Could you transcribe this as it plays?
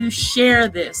share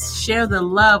this, share the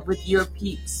love with your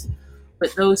peeps,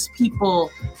 with those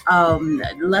people.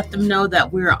 Let them know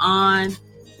that we're on.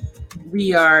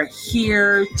 We are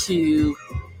here to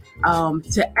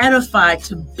edify,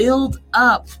 to build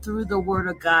up through the Word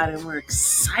of God, and we're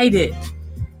excited.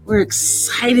 We're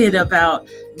excited about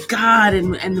God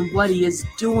and what He is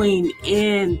doing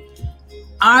in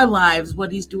our lives,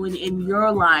 what He's doing in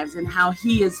your lives, and how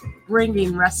He is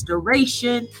bringing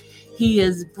restoration. He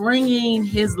is bringing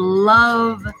His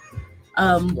love.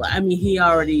 It's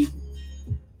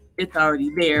already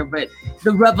there, but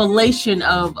the revelation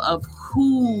of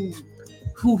who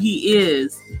He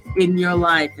is in your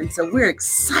life. And so we're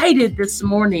excited this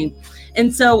morning.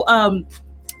 And so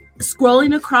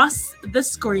scrolling across the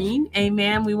screen,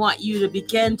 amen, we want you to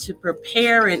begin to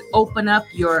prepare and open up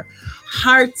your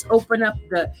hearts, open up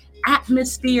the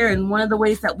atmosphere. And one of the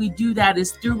ways that we do that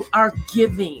is through our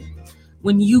giving.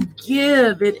 When you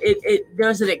give,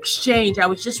 there's an exchange. I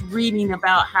was just reading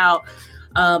about how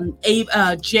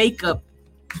Jacob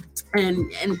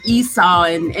and Esau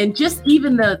and just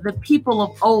even the people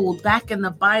of old back in the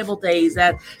Bible days.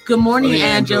 Good morning,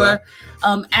 Angela.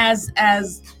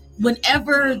 As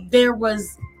whenever there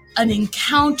was an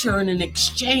encounter and an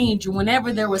exchange,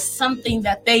 whenever there was something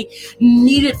that they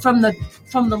needed from the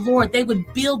Lord, they would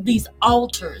build these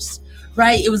altars,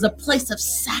 right? It was a place of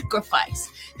sacrifice.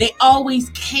 They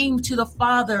always came to the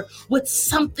Father with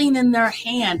something in their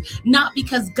hand, not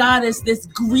because God is this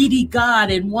greedy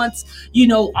God and wants,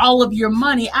 all of your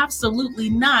money. Absolutely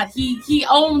not. He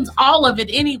owns all of it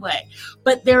anyway.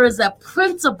 But there is a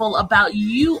principle about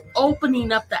you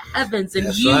opening up the heavens, and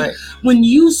when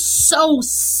you sow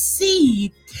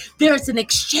seed, there's an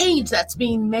exchange that's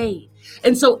being made.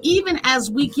 And so even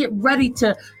as we get ready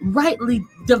to rightly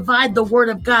divide the Word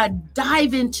of God,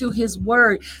 dive into His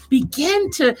Word,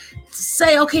 begin to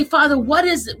say, okay, Father, what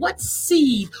is it? What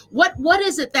seed? What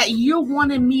is it that you're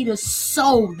wanting me to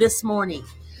sow this morning?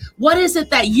 What is it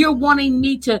that you're wanting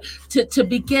me to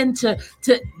begin to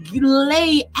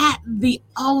lay at the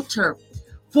altar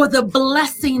for the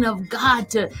blessing of God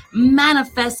to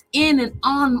manifest in and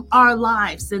on our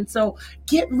lives? And so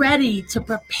get ready to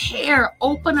prepare,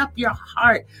 open up your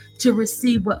heart to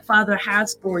receive what Father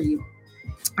has for you.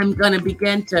 I'm going to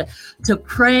begin to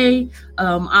pray.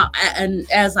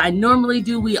 And as I normally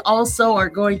do, we also are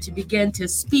going to begin to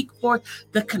speak forth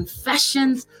the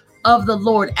confessions of the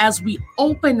Lord as we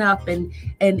open up and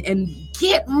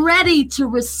get ready to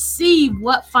receive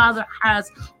what Father has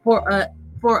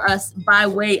for us by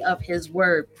way of His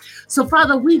Word. So,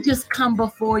 Father, we just come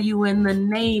before you in the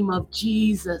name of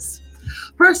Jesus.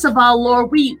 First of all,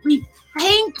 Lord, we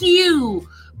thank you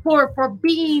for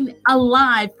being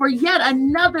alive, for yet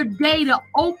another day to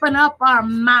open up our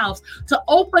mouths, to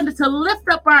lift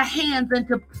up our hands and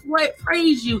to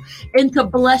praise you and to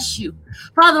bless you.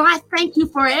 Father, I thank you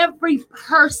for every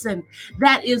person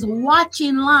that is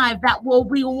watching live, that will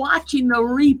be watching the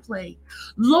replay.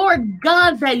 Lord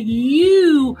God, that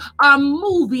you are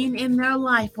moving in their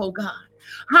life, oh God.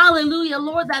 Hallelujah,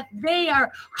 Lord, that they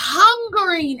are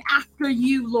hungering after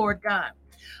you, Lord God.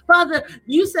 Father,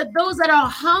 you said those that are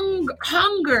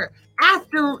hunger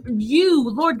after you,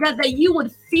 Lord God, that you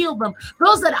would feel them.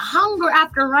 Those that hunger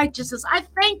after righteousness. I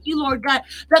thank you, Lord God,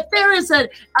 that there is a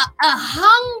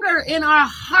hunger in our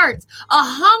hearts, a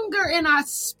hunger in our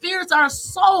spirits, our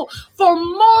soul, for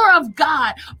more of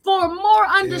God, for more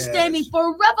understanding,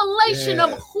 for revelation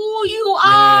of who you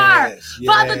are.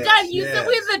 Father God, you said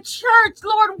we're the church.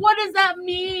 Lord, what does that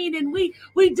mean? And we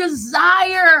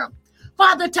desire,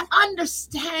 Father, to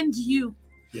understand you,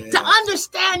 to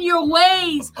understand your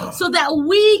ways, so that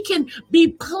we can be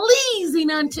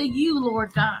pleasing unto you,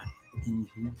 Lord God.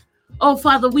 Mm-hmm. Oh,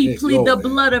 Father, we plead the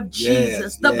blood of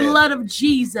Jesus, blood of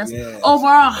Jesus over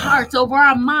our hearts, over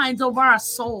our minds, over our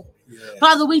soul.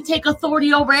 Father, we take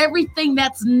authority over everything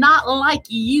that's not like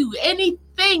you,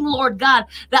 anything, Lord God,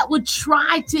 that would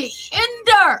try to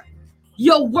hinder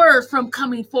your word from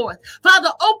coming forth. Father,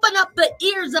 open up the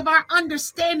ears of our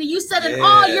understanding. You said in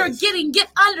all you're getting, get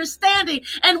understanding.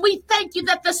 And we thank you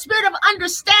that the spirit of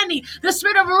understanding, the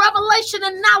spirit of revelation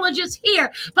and knowledge is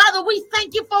here. Father, we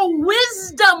thank you for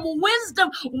wisdom.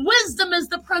 Wisdom is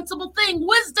the principal thing.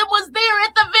 Wisdom was there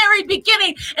at the very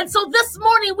beginning. And so this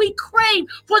morning we crave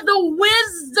for the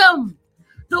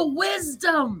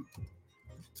wisdom.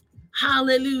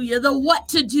 Hallelujah. The what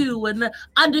to do and the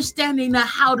understanding the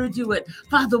how to do it.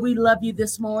 Father, we love you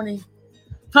this morning.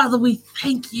 Father, we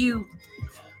thank you.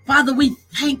 Father, we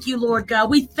thank you, Lord God.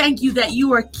 We thank you that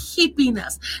you are keeping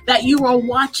us, that you are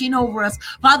watching over us.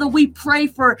 Father, we pray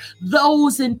for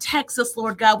those in Texas,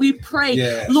 Lord God. We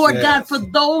pray, Lord God, for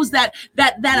those that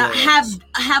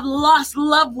have lost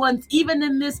loved ones, even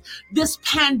in this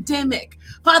pandemic.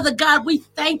 Father God, we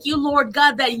thank you, Lord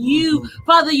God, that you,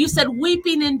 Father, you said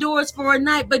weeping endures for a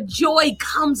night, but joy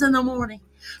comes in the morning.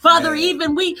 Father,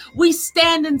 even we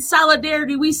stand in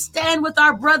solidarity. We stand with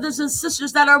our brothers and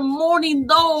sisters that are mourning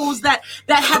those that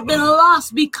have been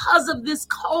lost because of this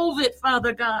COVID,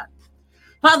 Father God.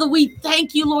 Father, we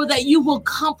thank you, Lord, that you will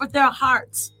comfort their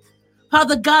hearts.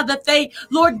 Father God, that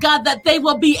they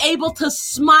will be able to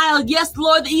smile. Yes,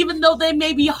 Lord, even though they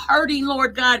may be hurting,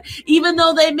 Lord God, even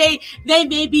though they may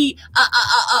be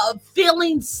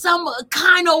feeling some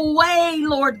kind of way,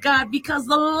 Lord God, because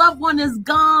the loved one is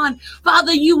gone.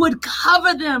 Father, you would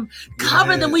cover them.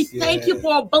 We thank you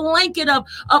for a blanket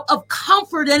of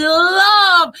comfort and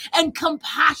love and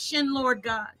compassion, Lord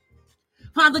God.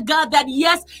 Father God, that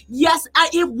yes,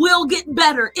 it will get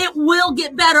better. It will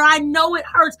get better. I know it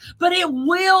hurts, but it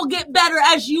will get better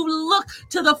as you look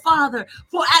to the Father,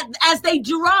 for as they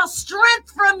draw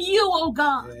strength from you, oh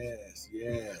God.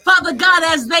 Father God,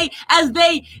 as they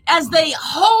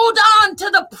hold on to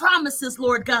the promises,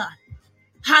 Lord God.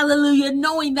 Hallelujah,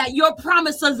 knowing that your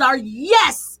promises are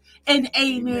yes and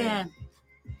amen.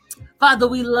 Father,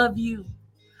 we love you.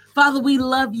 Father, we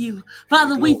love you.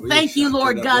 Father, we thank you,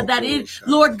 Lord God, that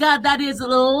is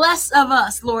less of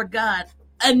us, Lord God,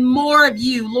 and more of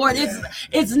you, Lord.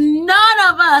 It's none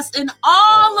of us and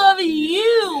all of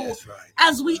you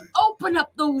as we open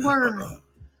up the word.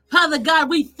 Father God,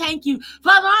 we thank you.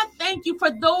 Father, I thank you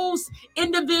for those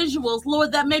individuals,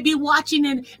 Lord, that may be watching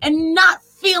and not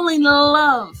feeling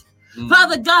love.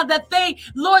 Father God, that they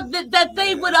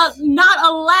would not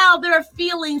allow their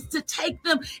feelings to take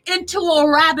them into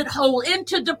a rabbit hole,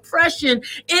 into depression,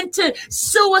 into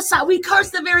suicide. We curse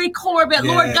the very core of it,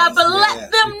 Lord God, but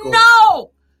let them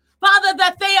know, Father,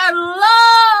 that they are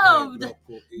loved.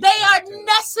 They are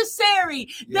necessary.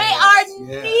 They are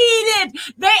needed.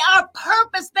 They are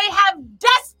purpose. They have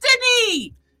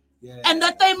destiny. And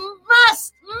that they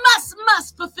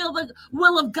must fulfill the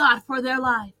will of God for their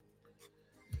life.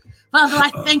 Father, I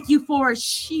thank you for a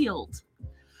shield.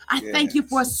 I thank you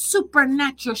for a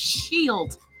supernatural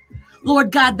shield,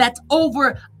 Lord God, that's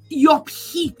over your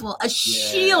people. A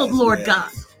shield, Lord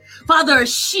God. Father, a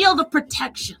shield of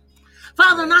protection.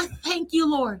 Father, and I thank you,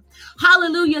 Lord.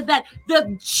 Hallelujah, that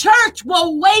the church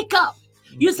will wake up.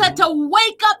 You said to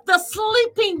wake up the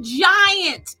sleeping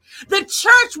giant. The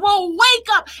church will wake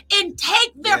up and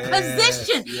take their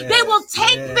position. They will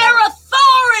take their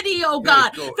authority, oh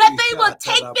God. That they will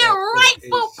take their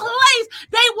rightful place.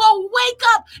 They will wake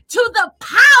up to the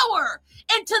power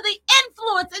and to the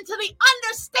influence and to the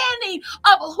understanding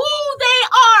of who they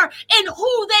are and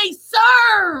who they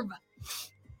serve.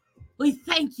 We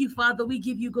thank you, Father. We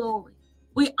give you glory.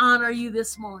 We honor you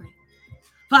this morning.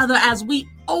 Father, as we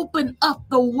open up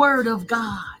the word of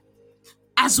God,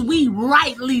 as we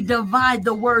rightly divide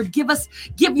the word, give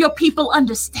your people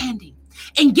understanding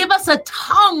and give us a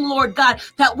tongue, Lord God,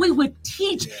 that we would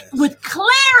teach with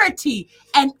clarity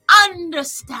and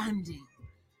understanding.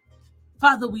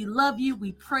 Father, we love you.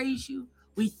 We praise you.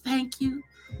 We thank you.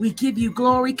 We give you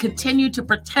glory. Continue to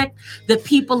protect the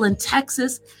people in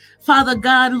Texas. Father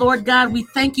God, Lord God, we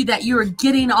thank you that you're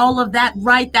getting all of that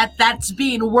right, that's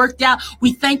being worked out.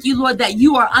 We thank you, Lord, that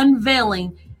you are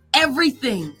unveiling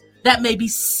everything that may be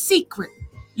secret.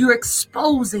 You're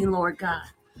exposing, Lord God,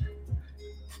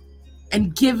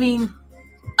 and giving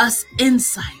us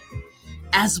insight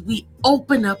as we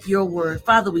open up your word.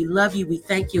 Father, we love you, we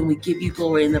thank you, and we give you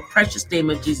glory. In the precious name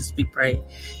of Jesus, we pray.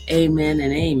 Amen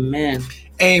and amen.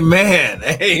 Amen.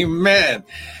 Amen.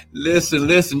 Listen.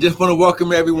 Just want to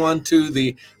welcome everyone to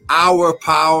the Hour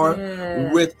Power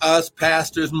with us,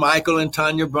 Pastors Michael and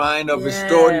Tanya Bryan of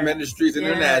Restored Ministries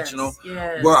International,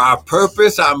 where our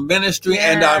purpose, our ministry,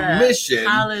 and our mission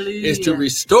is to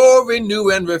restore, renew,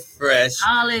 and refresh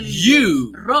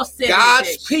you,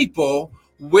 God's people,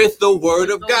 with the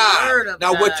Word of God.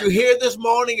 Now, what you hear this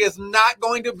morning is not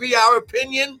going to be our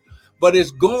opinion, but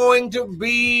it's going to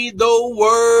be the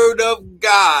Word of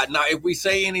God. Now, if we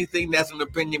say anything that's an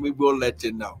opinion, we will let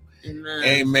you know.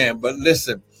 Amen. But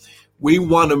listen, we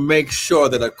want to make sure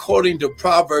that according to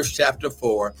Proverbs chapter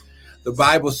 4, the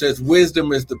Bible says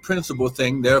wisdom is the principal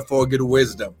thing, therefore get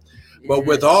wisdom. But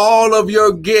with all of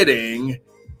your getting,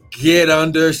 get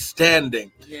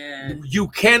understanding. You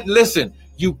can't, listen,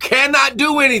 you cannot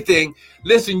do anything.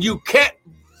 Listen,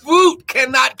 fruit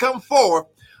cannot come forth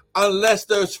unless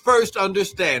there's first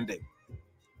understanding.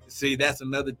 See, that's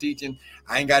another teaching.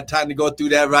 I ain't got time to go through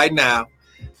that right now.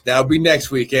 That'll be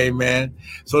next week. Amen.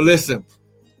 So listen,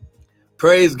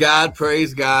 praise God.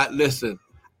 Praise God. Listen,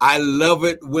 I love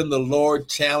it when the Lord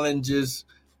challenges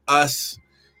us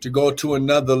to go to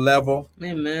another level.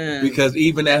 Amen. Because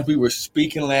even as we were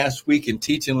speaking last week and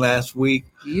teaching last week,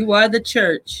 you are the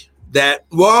church. That,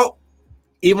 well,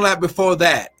 even like before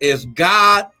that, is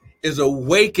God is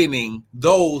awakening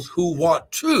those who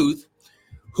want truth,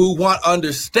 who want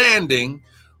understanding,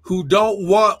 who don't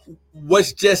want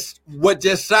what just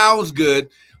sounds good,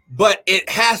 but it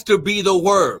has to be the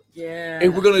word. Yeah.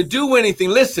 If we're going to do anything,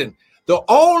 listen, the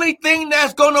only thing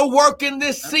that's going to work in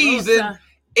this season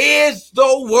is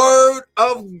the word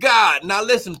of God. Now,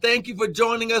 listen, thank you for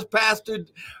joining us, Pastor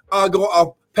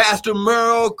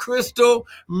Merle, Crystal,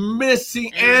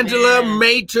 Missy, Amen. Angela,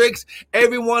 Matrix,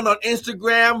 everyone on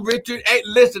Instagram, Richard. Hey,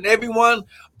 listen, everyone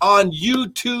on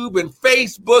YouTube and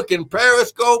Facebook and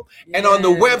Periscope and on the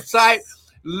website.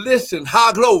 Listen,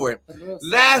 glory.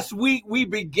 Last week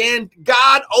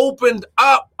God opened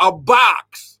up a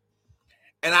box.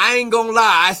 And I ain't gonna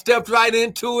lie, I stepped right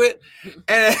into it.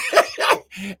 And,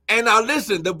 and now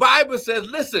listen, the Bible says,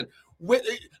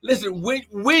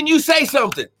 when you say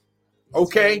something,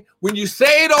 okay, when you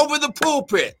say it over the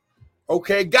pulpit,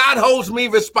 okay, God holds me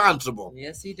responsible.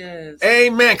 Yes, he does.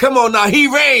 Amen. Come on now, he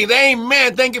reigns.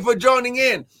 Amen. Thank you for joining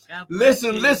in.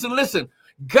 Listen.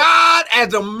 God,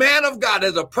 as a man of God,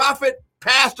 as a prophet,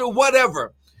 pastor,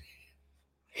 whatever,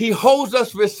 he holds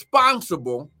us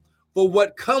responsible for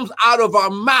what comes out of our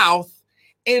mouth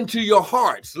into your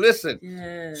hearts. Listen.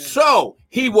 Yes. So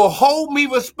he will hold me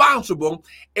responsible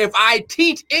if I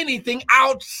teach anything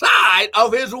outside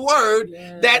of his word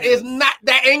that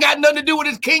ain't got nothing to do with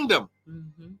his kingdom.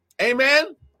 Mm-hmm.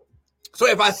 Amen. So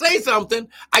if I say something,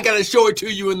 I got to show it to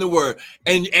you in the word.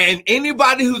 And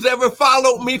anybody who's ever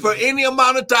followed me for any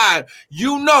amount of time,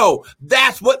 you know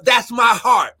that's my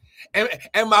heart.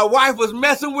 And my wife was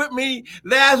messing with me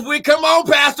last week. Come on,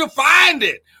 Pastor, find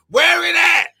it. Where it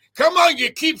at? Come on, you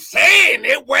keep saying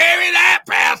it. Where it at,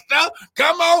 Pastor?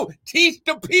 Come on, teach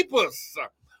the people.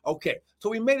 Okay, so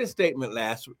we made a statement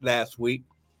last week.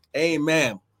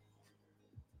 Amen.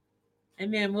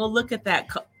 Amen. We'll look at that.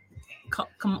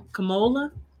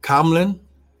 Kamala? Kamlin.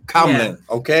 Yeah.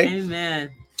 Okay. Amen.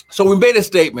 So we made a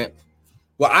statement.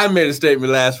 Well, I made a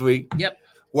statement last week. Yep.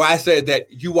 Where I said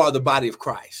that you are the body of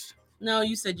Christ. No,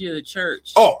 you said you're the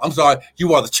church. Oh, I'm sorry.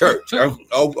 You are the church.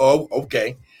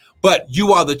 Okay. But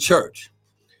you are the church.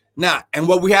 Now, and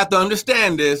what we have to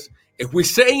understand is, if we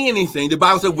say anything, the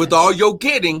Bible says, with all you're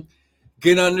getting,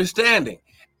 get understanding.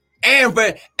 And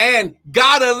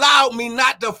God allowed me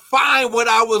not to find what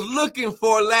I was looking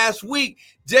for last week,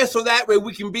 just so that way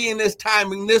we can be in this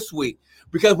timing this week.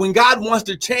 Because when God wants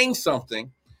to change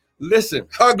something, listen,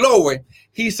 her glory,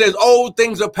 he says, old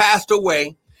things are passed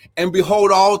away, and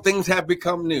behold, all things have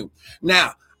become new.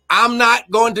 Now, I'm not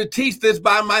going to teach this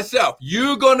by myself.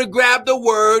 You're going to grab the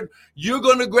word. You're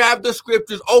going to grab the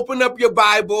scriptures. Open up your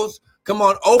Bibles. Come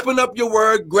on, open up your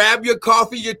word. Grab your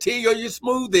coffee, your tea, or your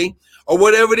smoothie, or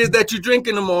whatever it is that you drink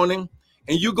in the morning,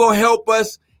 and you're going to help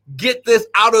us get this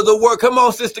out of the word. Come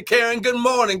on, Sister Karen. Good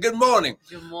morning. Good morning.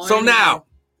 Good morning. So now,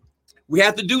 we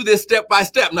have to do this step by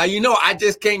step. Now, I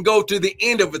just can't go to the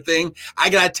end of a thing. I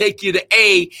got to take you to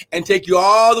A and take you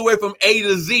all the way from A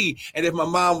to Z. And if my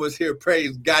mom was here,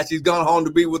 praise God, she's gone home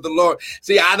to be with the Lord.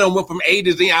 See, I done went from A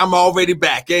to Z. I'm already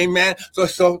back. Amen.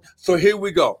 So here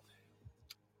we go.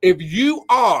 If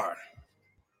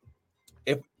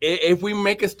we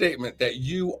make a statement that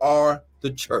you are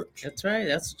the church. That's right.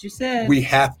 That's what you said. We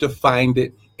have to find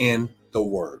it in the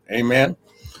word. Amen.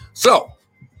 So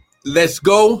let's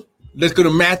go. Let's go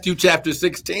to Matthew chapter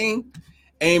 16.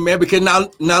 Amen. Because now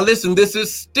listen, this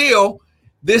is still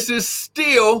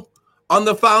on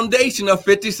the foundation of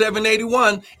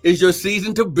 5781 is your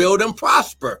season to build and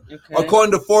prosper. Okay.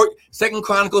 According to 2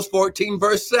 Chronicles 14,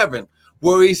 verse 7,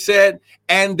 where he said,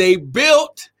 and they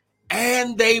built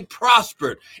and they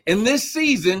prospered. In this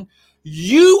season,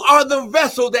 you are the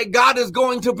vessel that God is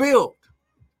going to build.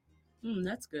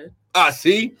 That's good.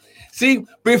 See,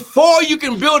 before you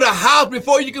can build a house,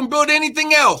 before you can build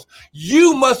anything else,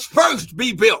 you must first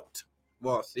be built.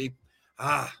 Well, see,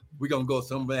 we're going to go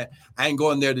somewhere. I ain't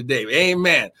going there today.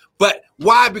 Amen. But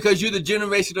why? Because you're the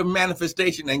generation of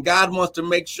manifestation, and God wants to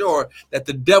make sure that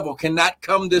the devil cannot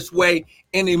come this way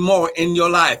anymore in your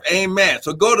life. Amen.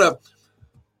 So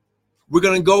we're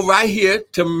going to go right here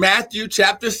to Matthew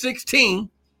chapter 16.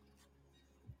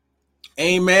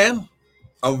 Amen.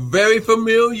 A very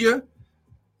familiar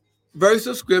verse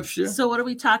of scripture. So what are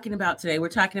we talking about today? We're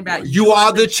talking about you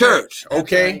are the church.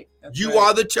 Okay. Right. You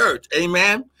are the church.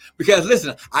 Amen. Because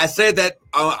listen, I said that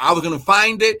I was going to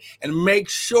find it and make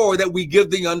sure that we give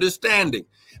the understanding.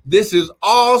 This is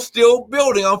all still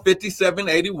building on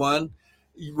 5781,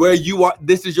 where you are.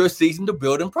 This is your season to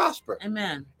build and prosper.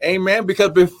 Amen. Amen.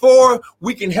 Because before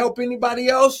we can help anybody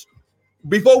else,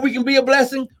 before we can be a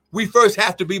blessing, we first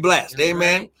have to be blessed. That's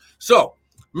amen. Right. So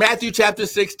Matthew chapter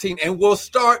 16, and we'll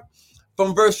start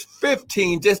from verse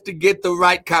 15 just to get the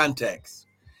right context.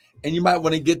 And you might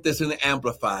want to get this in the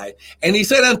Amplified. And he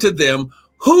said unto them,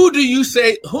 whom do you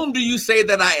say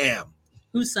that I am?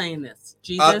 Who's saying this?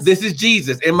 Jesus? This is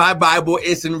Jesus. In my Bible,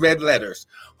 it's in red letters.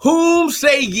 Whom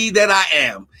say ye that I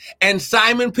am? And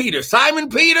Simon Peter. Simon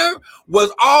Peter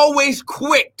was always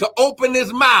quick to open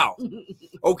his mouth.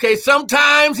 Okay,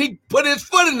 sometimes he put his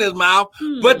foot in his mouth,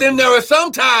 but then there are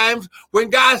some times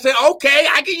when God said, okay,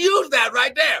 I can use that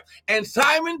right there. And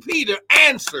Simon Peter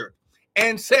answered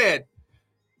and said,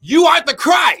 you are the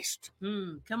Christ.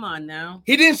 Come on now.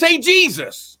 He didn't say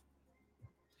Jesus.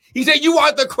 He said, you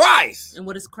are the Christ. And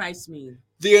what does Christ mean?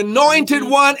 The anointed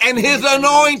one and his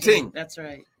anointing. That's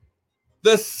right.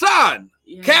 The Son,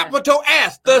 capital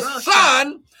S, the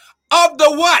Son of the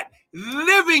what?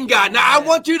 Living God. Now, I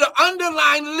want you to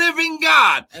underline living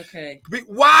God. Okay.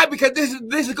 Why? Because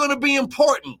this is going to be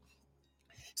important.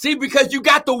 See, because you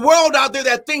got the world out there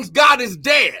that thinks God is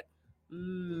dead.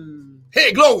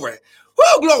 Hey, glory.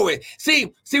 Woo, glory.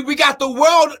 See, we got the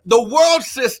world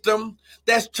system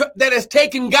that has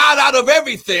taken God out of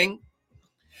everything.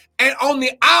 And on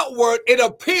the outward, it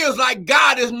appears like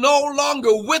God is no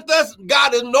longer with us.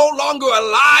 God is no longer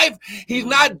alive. He's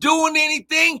not doing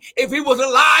anything. If he was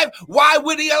alive, why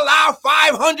would he allow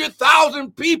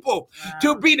 500,000 people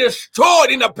to be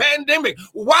destroyed in a pandemic?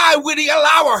 Why would he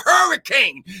allow a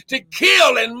hurricane to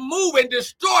kill and move and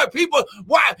destroy people?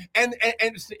 Why? And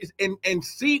see, and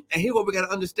here's what we got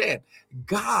to understand.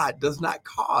 God does not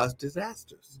cause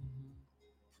disasters.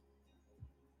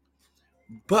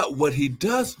 But what he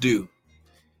does do,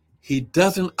 he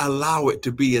doesn't allow it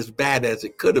to be as bad as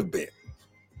it could have been.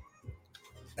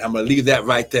 I'm going to leave that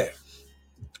right there.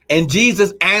 And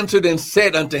Jesus answered and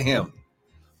said unto him,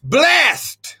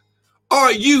 blessed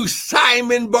are you,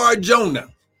 Simon Bar-Jonah,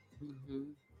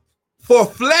 for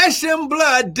flesh and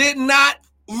blood did not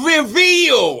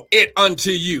reveal it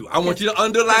unto you. I want you to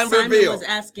underline Simon reveal. Was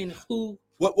asking who?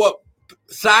 What?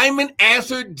 Simon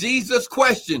answered Jesus'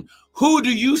 question. Who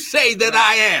do you say that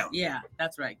I am? Yeah,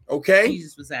 that's right. Okay.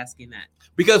 Jesus was asking that.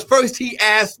 Because first he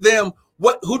asked them,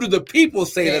 who do the people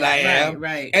say that I am?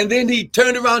 Right. And then he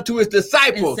turned around to his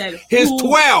disciples, said, his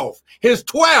 12,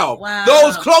 wow.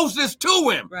 those closest to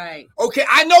him. Right. Okay,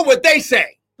 I know what they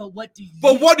say. But what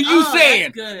do you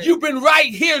saying? You've been right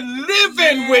here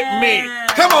living with me.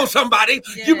 Come on, somebody.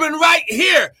 Yeah. You've been right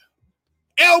here.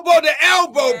 Elbow to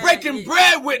elbow, breaking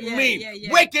bread with me,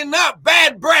 waking up,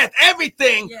 bad breath,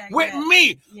 everything with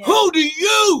me. Yeah. Who do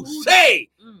you say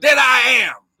that I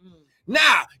am?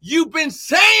 Now, you've been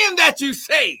saying that you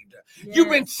saved. Yeah. You've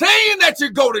been saying that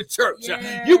you go to church.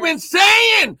 Yeah. You've been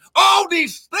saying all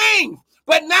these things.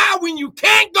 But now when you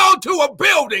can't go to a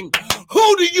building,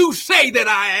 who do you say that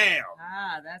I am?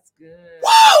 Ah, that's good.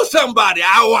 Whoa, somebody.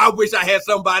 I wish I had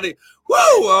somebody.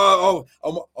 Whoa,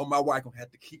 my wife gonna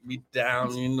have to keep me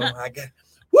down. You know, I got,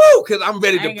 because I'm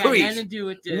ready to preach. Nothing to do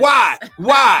with this. Why?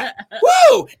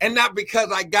 Woo! And not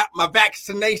because I got my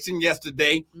vaccination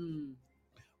yesterday.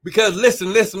 Because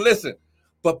listen.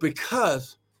 But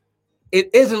because it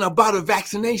isn't about a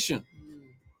vaccination.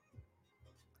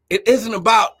 It isn't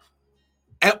about,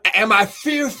 am I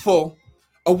fearful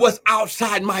of what's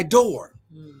outside my door?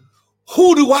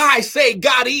 Who do I say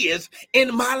God is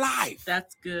in my life?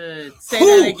 That's good. Say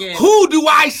that again. Who do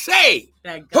I say?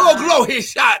 That God. Oh, glory, his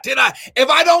shot. If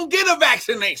I don't get a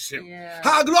vaccination,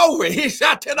 how glory, his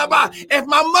shot. If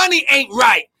my money ain't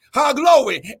right, how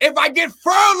glory. If I get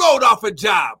furloughed off a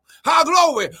job, how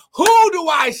glory. Who do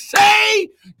I say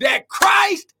that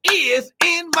Christ is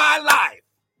in my life?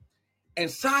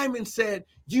 And Simon said,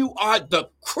 you are the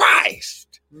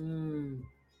Christ,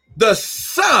 the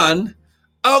Son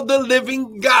of the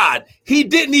living God. He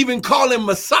didn't even call him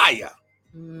Messiah.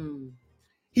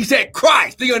 He said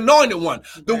Christ, the anointed one,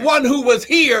 the one who was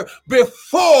here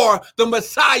before the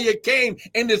Messiah came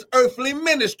in this earthly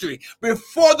ministry.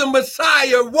 Before the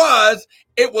Messiah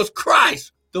it was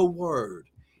Christ, the Word.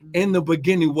 In the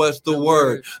beginning was the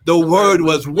Word. The Word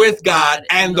was with God,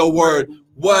 and the Word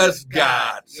was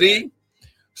God. See?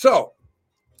 So,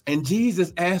 and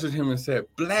Jesus answered him and said,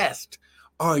 blessed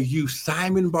are you,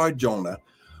 Simon Bar-Jonah,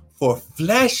 for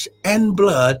flesh and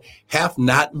blood hath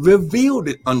not revealed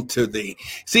it unto thee.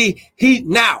 See,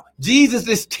 Jesus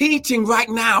is teaching right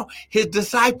now his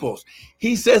disciples.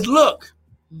 He says, look,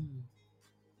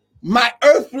 my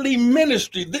earthly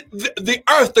ministry, the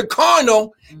earth, the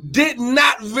carnal, did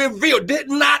not reveal,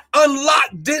 did not unlock,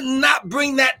 did not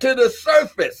bring that to the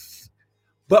surface.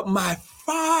 But my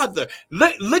Father,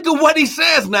 look at what he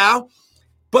says now.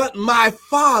 But my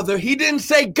Father, he didn't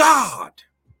say God.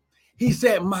 He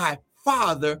said, my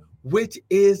Father, which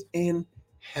is in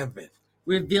heaven.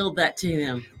 Revealed that to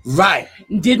them. Right.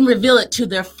 Didn't reveal it to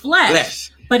their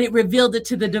flesh, but it revealed it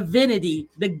to the divinity,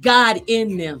 the God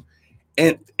in them.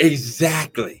 And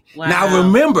exactly. Wow. Now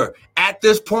remember, at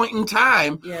this point in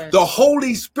time, the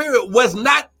Holy Spirit was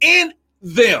not in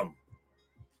them.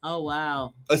 Oh,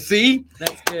 wow. See?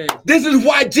 That's good. This is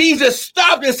why Jesus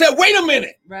stopped and said, wait a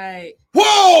minute. Right.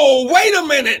 Whoa, wait a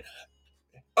minute.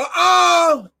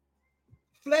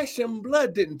 Flesh and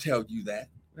blood didn't tell you that.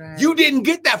 Right. You didn't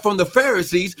get that from the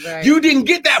Pharisees. Right. You didn't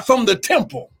get that from the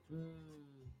temple.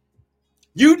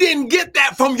 You didn't get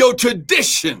that from your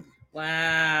tradition.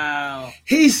 Wow.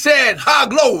 He said,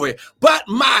 glory, but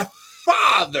my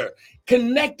Father,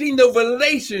 connecting the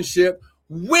relationship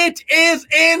which is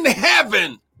in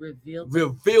heaven,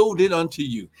 revealed it unto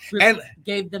you. And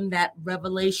gave them that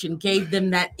revelation, gave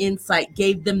them that insight,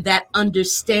 gave them that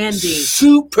understanding.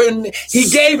 He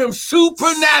gave him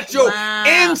supernatural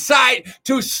insight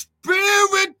to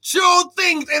spiritual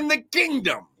things in the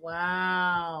kingdom.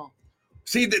 Wow.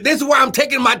 See, this is why I'm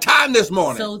taking my time this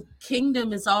morning. So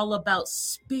kingdom is all about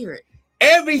spirit.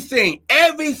 Everything.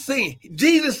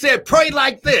 Jesus said, pray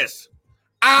like this.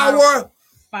 Our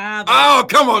Father. Oh,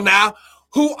 come on now.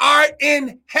 Who art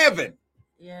in heaven.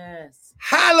 Yes.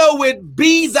 Hallowed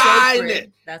be thy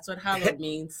name. That's what hallowed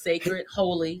means. Sacred,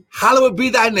 holy. Hallowed be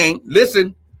thy name.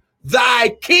 Listen, thy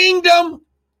kingdom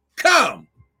come.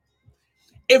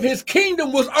 If his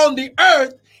kingdom was on the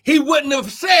earth, he wouldn't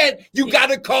have said, you got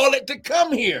to call it to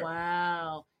come here.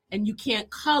 Wow. And you can't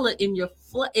call it in your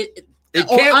flesh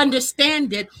or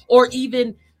understand it or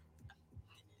even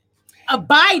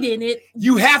abide in it.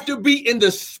 You have to be in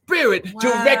the spirit to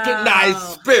recognize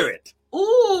spirit.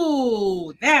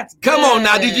 Ooh, that's good. Come on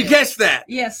now. Did you catch that?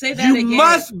 Yeah, say that again. You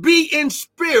must be in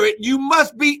spirit. You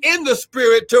must be in the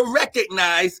spirit to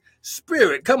recognize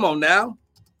spirit. Come on now.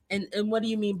 And what do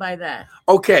you mean by that?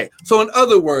 Okay. So in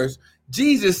other words,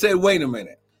 Jesus said, wait a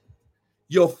minute.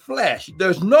 Your flesh,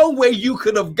 there's no way you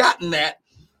could have gotten that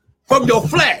from your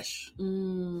flesh.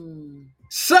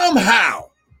 Somehow,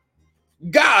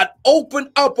 God opened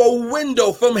up a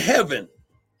window from heaven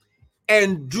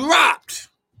and dropped,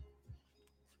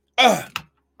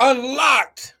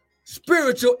 unlocked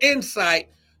spiritual insight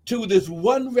to this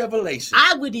one revelation.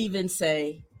 I would even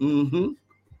say,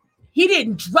 he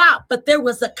didn't drop, but there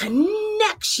was a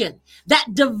connection, that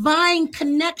divine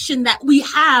connection that we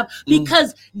have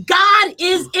because God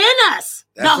is in us.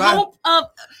 That's the hope of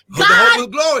God. The hope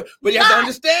of glory. But you have to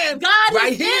understand, God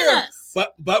right is here. In us.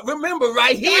 But remember,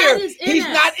 right here, he's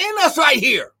not in us right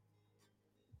here.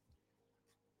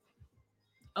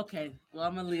 Okay, well,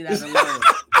 I'm going to leave that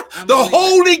alone. The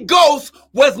Holy Ghost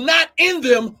was not in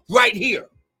them right here.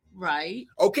 Right.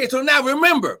 Okay, so now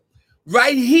remember,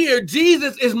 right here,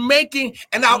 Jesus is making,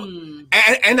 and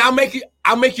I'll make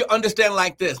you understand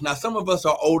like this. Now, some of us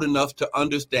are old enough to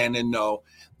understand and know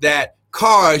that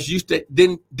cars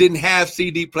didn't have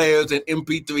CD players and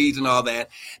MP3s and all that.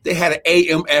 They had an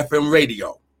AM, FM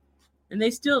radio. And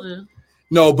they still do.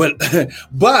 No,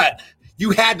 but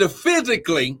you had to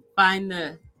physically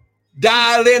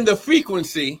dial in the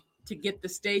frequency to get the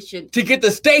station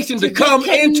to come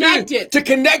into to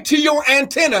connect to your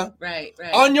antenna right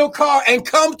on your car and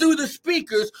come through the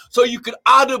speakers so you could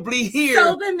audibly hear.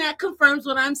 So then that confirms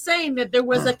what I'm saying, that there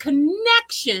was a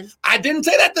connection. I didn't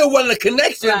say that there wasn't a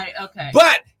connection. Right, okay.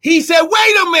 But he said,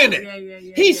 wait a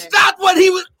minute. He stopped what he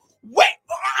was. Wait,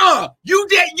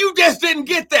 you just didn't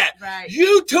get that. Right.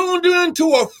 You tuned into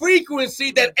a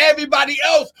frequency that everybody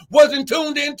else wasn't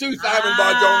tuned into, Simon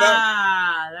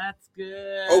Bar-Jonah. That's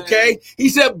good. Okay. He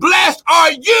said, blessed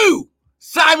are you,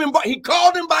 Simon Bar. He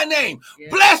called him by name.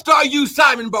 Yeah. Blessed are you,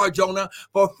 Simon Bar-Jonah,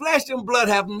 for flesh and blood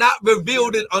have not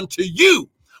revealed it unto you,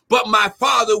 but my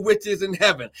Father which is in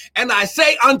heaven. And I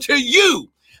say unto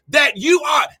you that you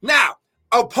are now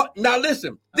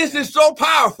listen, this is so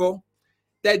powerful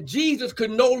that Jesus could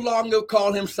no longer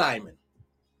call him Simon.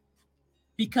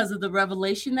 Because of the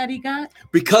revelation that he got?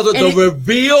 Because of the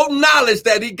revealed knowledge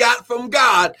that he got from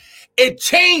God, it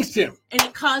changed him. And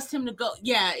it caused him to go,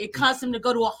 it caused him to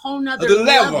go to a whole nother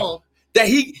level. That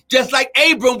he, just like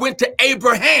Abram went to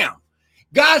Abraham.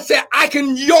 God said,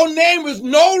 your name is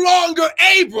no longer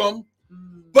Abram,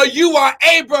 but you are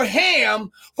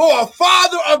Abraham, for a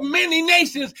father of many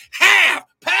nations have,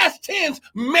 past tense,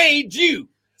 made you.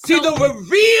 See, the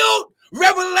revealed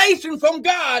revelation from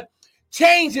God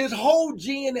changed his whole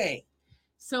DNA.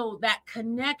 So that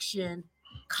connection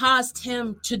caused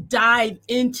him to dive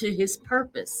into his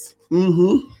purpose.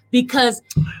 Because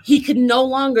he could no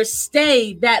longer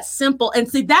stay that simple. And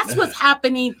see, that's what's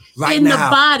happening in the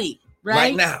body,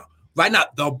 right? Right now,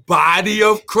 the body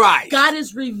of Christ. God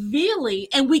is revealing,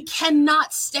 and we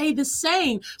cannot stay the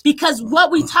same, because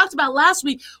what we talked about last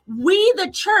week, we,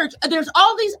 the church, there's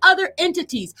all these other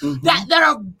entities that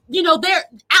are, they're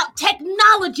out.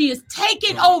 Technology is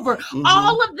taking over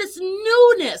all of this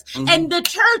newness. And the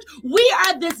church, we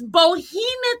are this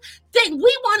behemoth thing.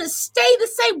 We want to stay the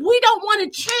same. We don't want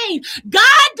to change.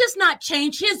 God does not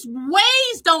change. His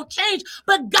ways don't change,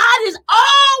 but God is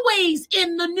always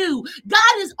in the new.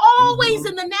 God is always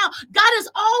in the now. God is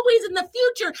always in the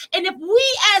future. And if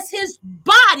we as his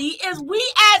body, as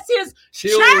his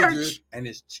church and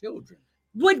his children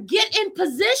would get in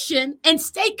position and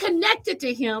stay connected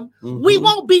to him, we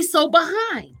won't be so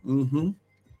behind.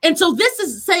 And so this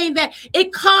is saying that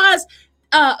it caused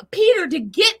Peter to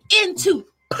get into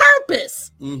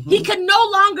purpose. He could no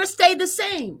longer stay the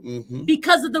same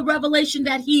because of the revelation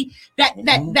that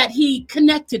he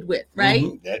connected with, right?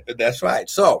 That's right.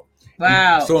 So,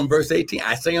 wow. So in verse 18,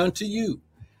 I say unto you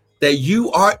that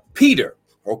you are Peter,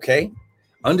 okay?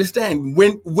 Understand,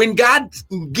 when God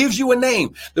gives you a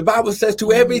name, the Bible says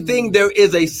to everything there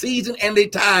is a season and a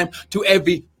time to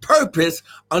every purpose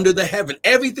under the heaven.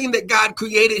 Everything that God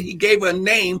created, he gave a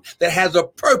name that has a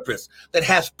purpose, that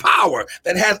has power,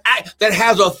 that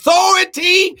has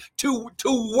authority to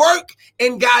work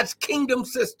in God's kingdom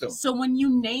system. So when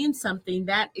you name something,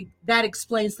 that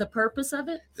explains the purpose of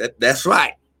it? That's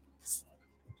right.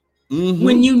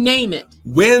 When you name it.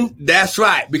 That's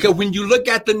right. Because when you look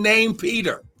at the name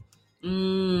Peter,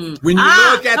 Peter,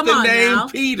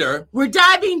 we're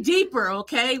diving deeper,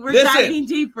 okay? Diving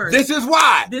deeper. This is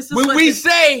why. When we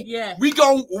say we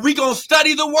gonna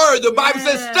study the word, the Bible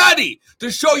says study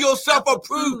to show yourself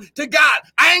approved to God.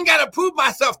 I ain't gotta prove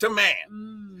myself to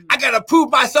man. I gotta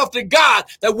prove myself to God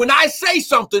that when I say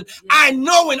something, I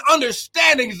know and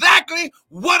understand exactly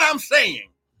what I'm saying.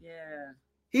 Yeah.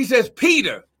 He says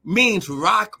Peter means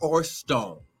rock or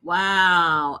stone.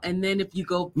 Wow. And then if you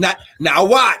go now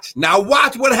watch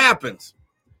what happens.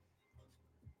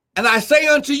 And I say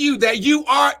unto you that you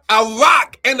are a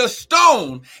rock and a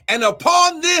stone, and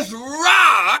upon this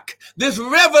rock, this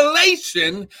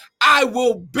revelation, I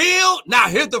will build. Now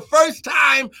here's the first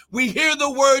time we hear the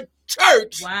word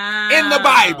church in the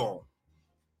Bible.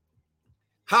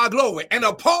 How glory. And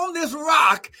upon this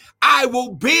rock, I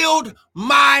will build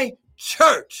my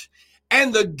church,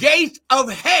 and the gates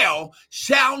of hell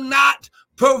shall not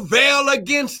prevail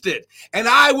against it. And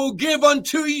I will give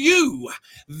unto you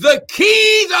the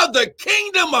keys of the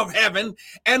kingdom of heaven,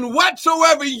 and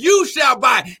whatsoever you shall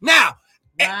buy. Now,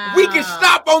 we can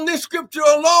stop on this scripture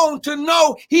alone to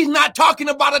know he's not talking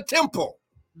about a temple.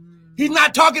 He's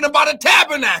not talking about a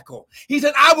tabernacle. He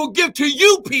said, I will give to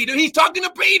you, Peter. He's talking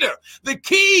to Peter, the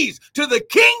keys to the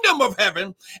kingdom of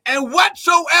heaven. And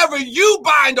whatsoever you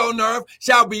bind on earth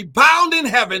shall be bound in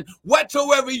heaven.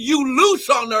 Whatsoever you loose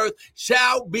on earth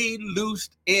shall be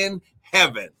loosed in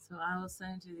heaven. So I was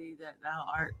saying to thee that thou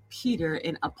art Peter,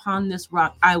 and upon this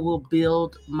rock I will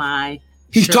build my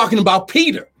He's church. Talking about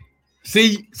Peter.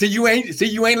 See, you ain't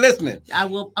listening. I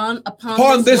will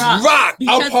upon this rock.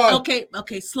 Because,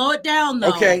 okay, slow it down though.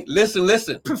 Okay,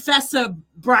 listen. Professor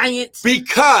Bryant.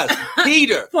 Because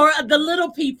Peter. For the little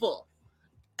people.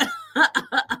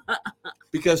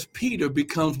 Because Peter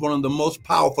becomes one of the most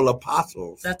powerful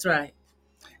apostles. That's right.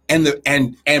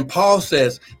 And Paul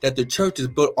says that the church is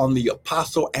built on the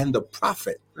apostle and the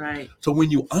prophet. Right. So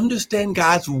when you understand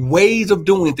God's ways of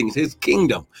doing things, his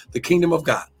kingdom, the kingdom of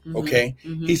God, okay?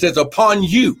 He says, upon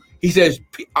you, he says,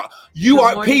 you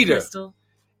are Peter. Crystal.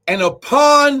 And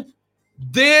upon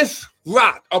this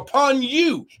rock, upon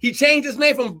you, he changed his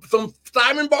name from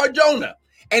Simon Bar-Jonah,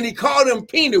 and he called him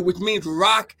Peter, which means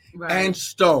rock and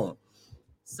stone.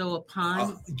 So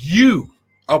upon you.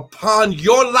 Upon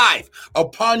your life,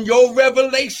 upon your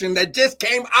revelation that just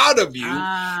came out of you,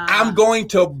 I'm going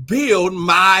to build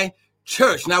my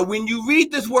church. Now, when you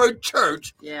read this word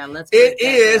church, it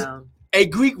is a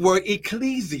Greek word,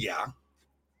 ecclesia,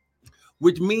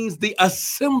 which means the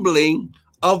assembling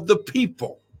of the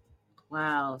people.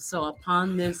 Wow. So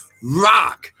upon this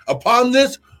rock, upon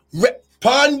this rock,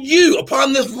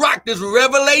 this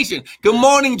revelation. Good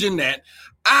morning, Jeanette.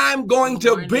 I'm going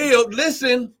to build,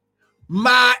 listen,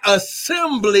 my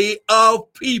assembly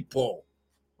of people.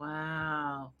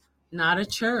 Wow. Not a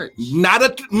church. Not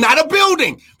a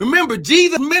building. Remember,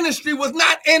 Jesus' ministry was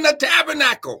not in a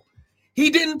tabernacle. He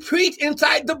didn't preach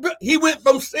inside he went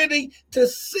from city to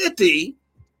city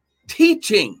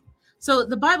teaching. So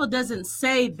the Bible doesn't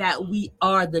say that we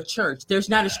are the church. There's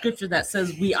not a scripture that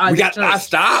says we are the church.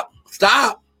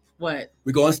 Stop. What?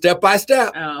 We're going step by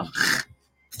step. Oh.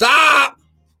 Stop.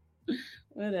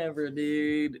 Whatever,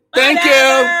 dude. Thank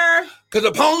you. Because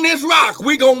upon this rock,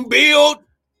 we're going to build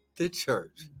the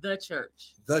church. The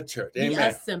church. The church. The Amen.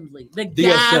 assembly. The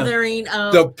gathering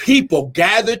of. The people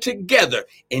gathered together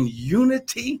in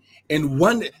unity and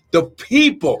one. The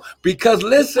people. Because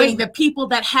listen. Wait, the people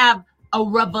that have a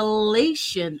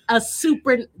revelation,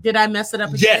 did I mess it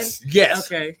up again?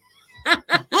 Yes. Okay.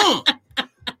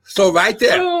 So right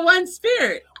there. We're one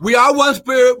spirit. We are one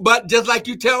spirit, but just like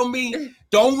you tell me,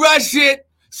 don't rush it.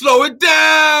 Slow it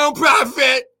down,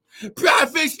 prophet.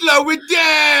 Prophet, slow it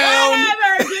down.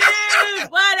 Whatever, dude.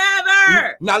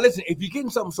 Whatever. Now listen, if you're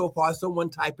getting something so far, someone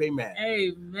type amen.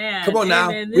 Amen. Come on now.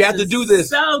 Amen. We have to do this.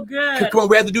 So good. Come on,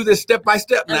 we have to do this step by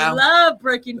step now. I love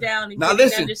breaking down and now getting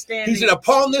listen, understanding. he said,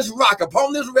 upon this rock,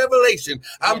 upon this revelation,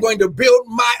 I'm going to build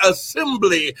my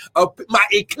assembly, my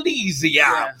ecclesia.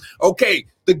 Yeah. Okay,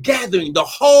 the gathering, the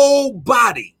whole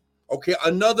body. Okay,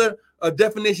 another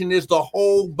definition is the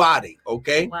whole body.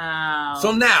 Okay. Wow.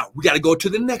 So now we got to go to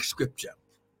the next scripture.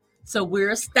 So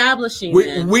we're establishing.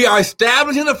 We are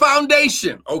establishing a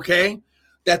foundation. Okay,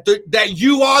 that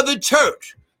you are the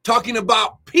church. Talking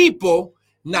about people,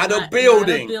 not a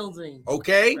building. Not a building.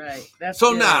 Okay. Right. That's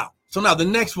so good. now the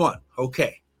next one.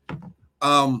 Okay.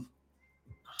 You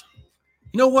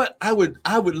know what? I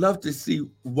would love to see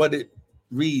what it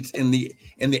reads in the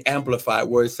Amplified,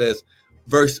 where it says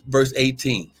verse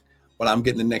 18. Well, I'm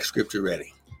getting the next scripture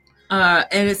ready.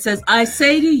 And it says, I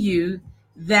say to you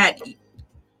that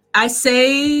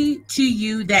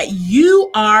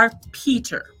you are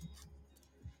Peter,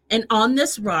 and on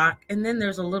this rock, and then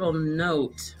there's a little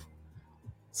note.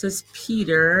 It says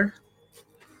Peter.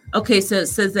 Okay, so it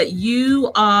says that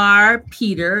you are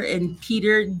Peter, and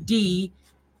Peter D.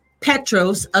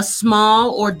 Petros, a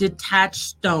small or detached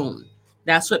stone.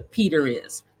 That's what Peter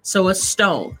is. So a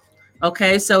stone.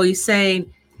 Okay, so he's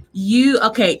saying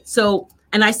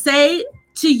and I say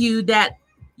to you that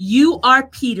you are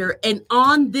Peter, and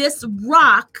on this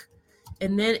rock,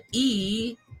 and then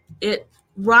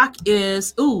rock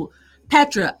is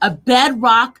Petra, a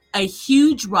bedrock, a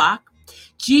huge rock.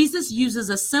 Jesus uses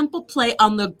a simple play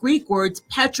on the Greek words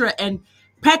Petra and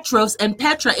Petros and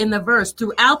Petra in the verse.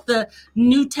 Throughout the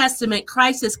New Testament,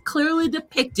 Christ is clearly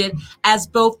depicted as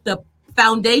both the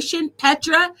foundation,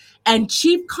 Petra, and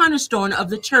chief cornerstone of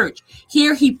the church.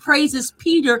 Here he praises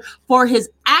Peter for his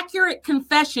accurate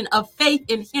confession of faith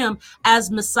in him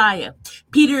as Messiah.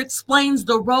 Peter explains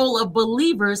the role of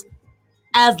believers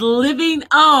as living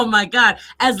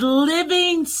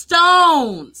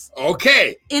stones.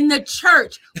 Okay. In the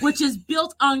church, which is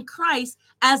built on Christ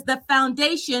as the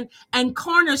foundation and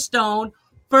cornerstone.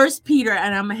 1 Peter,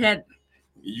 and I'm ahead.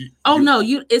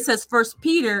 It says 1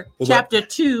 Peter chapter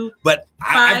 2. But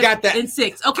I got that and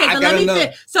 6. Okay, but let me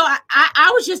finish. So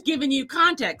I was just giving you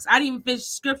context. I didn't even finish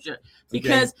scripture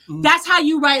because that's how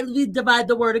you rightly divide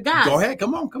the word of God. Go ahead,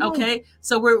 come on. Okay,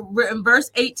 so we're in verse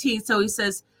 18. So he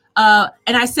says, and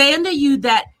I say unto you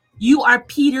that you are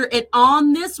Peter, and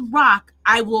on this rock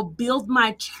I will build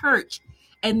my church,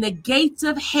 and the gates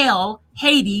of hell,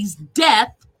 Hades,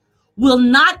 death, will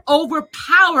not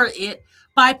overpower it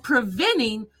by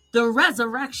preventing the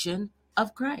resurrection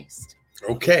of Christ.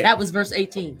 Okay. That was verse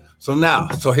 18. So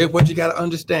here's what you got to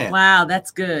understand. Wow,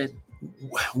 that's good.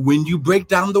 When you break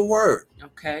down the word.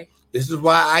 Okay. This is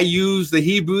why I use the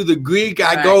Hebrew, the Greek.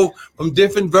 I go from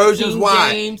different versions.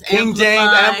 King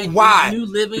James. Why? New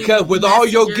Living because with Messenger, all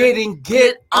you're getting,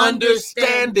 get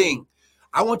understanding.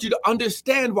 I want you to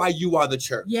understand why you are the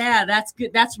church. Yeah, that's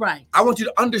good. That's right. I want you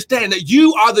to understand that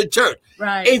you are the church.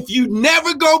 Right. If you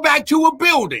never go back to a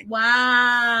building,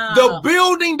 wow, the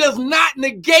building does not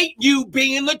negate you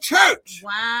being the church.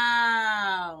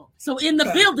 Wow. So in the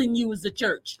building, you was the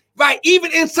church. Right.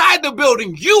 Even inside the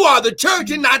building, you are the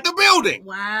church and not the building.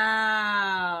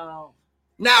 Wow.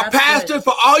 Now, pastor,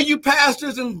 for all you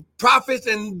pastors and prophets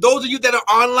and those of you that are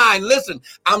online, listen,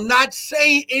 I'm not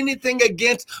saying anything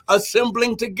against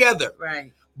assembling together.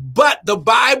 Right. But the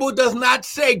Bible does not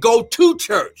say go to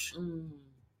church.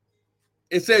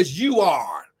 It says you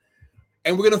are.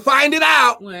 And we're going to find it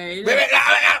out. Wait.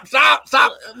 Stop.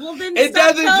 Well, then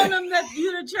stop telling them that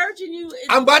you're the church and you...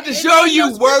 I'm about to show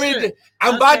you.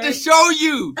 I'm about to show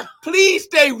you. Please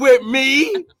stay with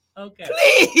me. Okay.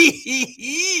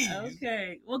 Please.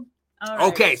 Okay. Well, all right.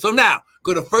 Okay, so now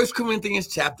go to 1 Corinthians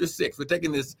chapter 6. We're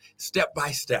taking this step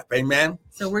by step. Amen.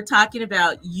 So we're talking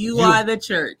about you are the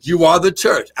church. You are the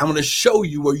church. I'm going to show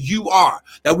you where you are.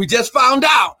 Now, we just found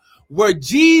out where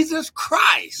Jesus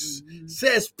Christ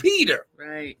says, Peter,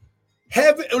 right?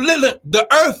 Heaven, the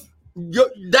earth,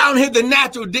 down here, the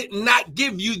natural did not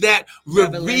give you that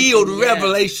revealed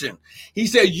revelation. He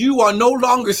said, you are no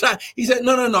longer Simon. He said,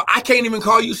 no. I can't even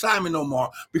call you Simon no more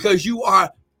because you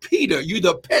are Peter. You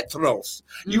the Petros.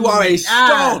 You are a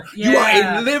stone. You are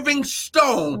a living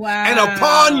stone. Wow. And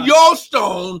upon your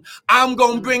stone, I'm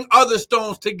going to bring other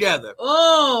stones together.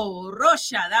 Oh,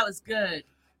 Rosha, that was good.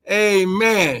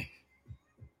 Amen.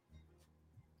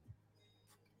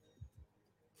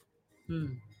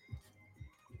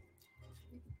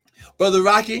 Brother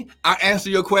Rocky, I'll answer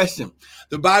your question.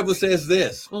 The Bible says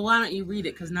this. Well, why don't you read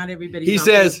it? Because not everybody. He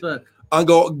says, Facebook.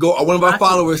 One of our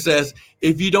followers says,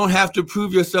 if you don't have to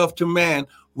prove yourself to man,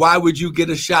 why would you get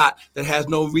a shot that has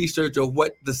no research of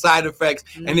what the side effects?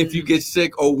 And if you get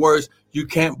sick or worse, you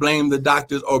can't blame the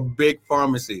doctors or big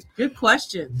pharmacies. Good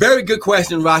question. Very good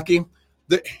question, Rocky.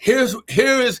 Here is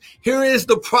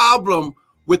the problem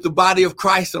with the body of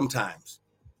Christ sometimes.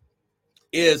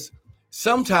 Is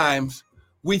sometimes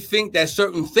we think that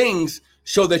certain things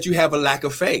show that you have a lack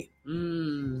of faith.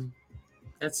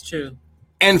 That's true.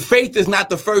 And faith is not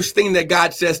the first thing that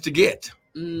God says to get.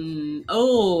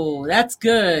 Oh, that's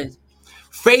good.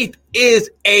 Faith is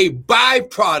a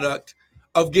byproduct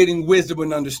of getting wisdom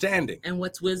and understanding. And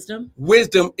what's wisdom?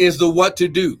 Wisdom is the what to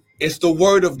do. It's the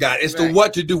word of God. It's the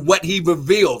what to do, what he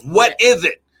reveals. What is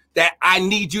it that I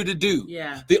need you to do?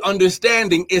 Yeah. The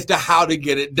understanding is the how to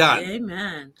get it done.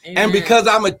 Amen. And because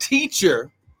I'm a teacher,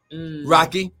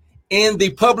 Rocky, in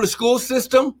the public school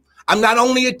system, I'm not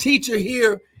only a teacher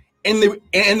here in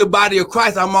the body of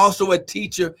Christ, I'm also a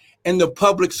teacher in the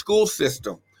public school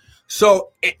system.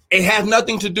 So it has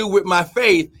nothing to do with my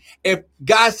faith. If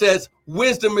God says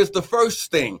wisdom is the first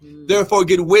thing, therefore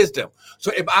get wisdom.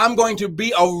 So if I'm going to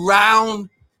be around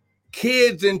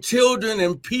kids and children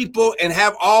and people and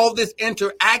have all this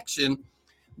interaction,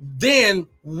 then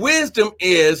wisdom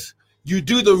is you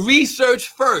do the research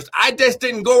first. I just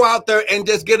didn't go out there and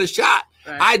just get a shot.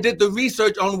 Right. I did the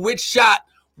research on which shot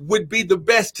would be the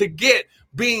best to get,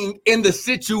 being in the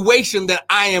situation that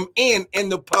I am in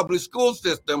the public school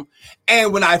system.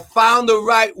 And when I found the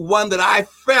right one that I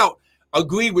felt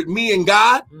agreed with me and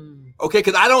God, okay,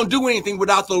 because I don't do anything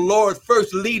without the Lord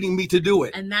first leading me to do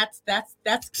it. And that's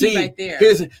key right there.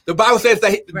 The Bible says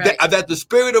that the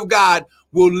Spirit of God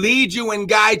will lead you and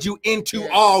guide you into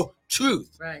all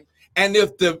truth. Right. And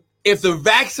if the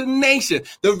vaccination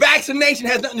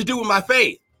has nothing to do with my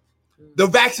faith. The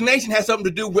vaccination has something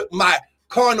to do with my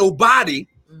carnal body,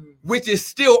 which is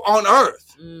still on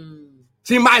earth.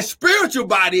 See, my spiritual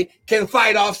body can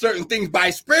fight off certain things by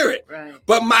spirit,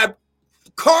 but my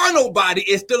carnal body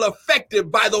is still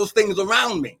affected by those things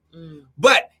around me.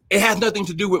 But it has nothing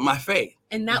to do with my faith.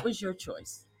 And that was your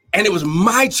choice. And it was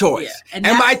my choice. Yeah.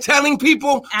 Am I telling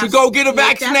people to go get a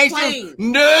vaccination?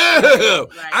 No.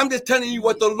 Right. I'm just telling you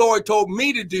what the Lord told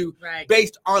me to do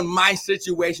based on my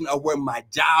situation of where my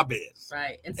job is.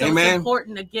 Right. And so it's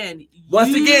important again.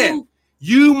 Once again,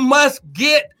 you must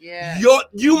get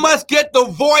you must get the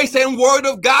voice and word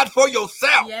of God for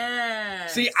yourself. Yeah.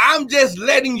 See, I'm just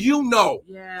letting you know,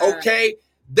 okay,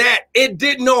 that it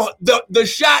did the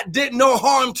shot did no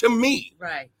harm to me.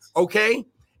 Right. Okay?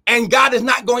 And God is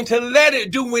not going to let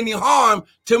it do any harm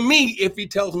to me if he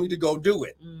tells me to go do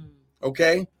it.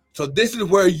 Okay? So this is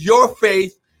where your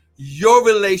faith, your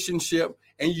relationship,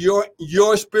 and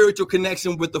your spiritual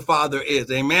connection with the Father is.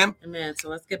 Amen? Amen. So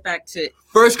let's get back to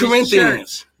 1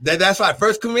 Corinthians. That's right.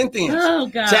 1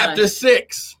 Corinthians chapter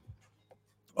 6.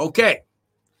 Okay.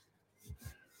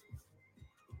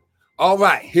 All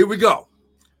right. Here we go.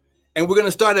 And we're going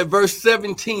to start at verse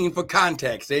 17 for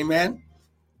context. Amen?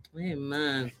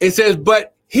 Amen. It says,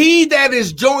 but he that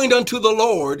is joined unto the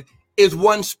Lord is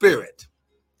one spirit.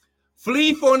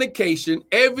 Flee fornication,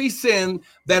 every sin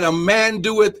that a man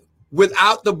doeth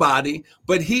without the body,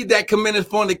 but he that committeth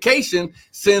fornication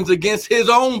sins against his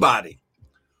own body.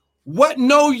 What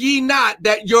know ye not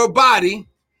that your body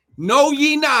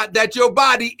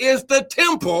is the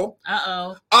temple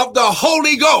of the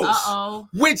Holy Ghost,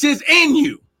 which is in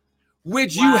you,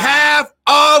 which you have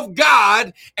of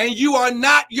God, and you are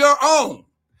not your own.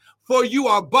 For you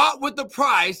are bought with a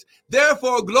price.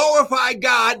 Therefore glorify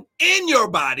God in your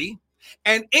body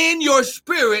and in your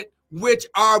spirit, which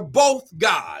are both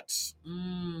God's.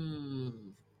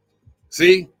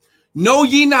 See? Know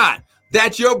ye not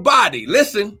that your body,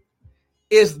 listen,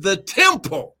 is the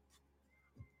temple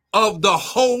of the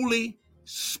Holy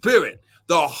Spirit,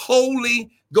 the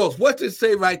Holy Ghost. What's it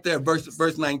say right there,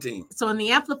 verse 19? So in the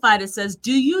Amplified, it says,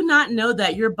 do you not know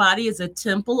that your body is a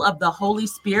temple of the Holy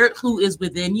Spirit who is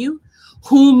within you,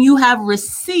 whom you have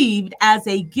received as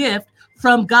a gift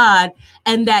from God,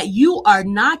 and that you are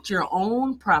not your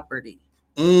own property?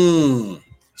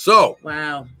 So,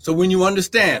 wow. So when you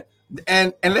understand,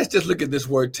 and let's just look at this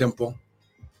word temple.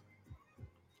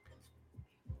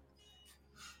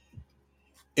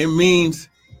 It means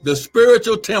the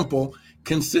spiritual temple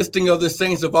consisting of the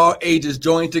saints of all ages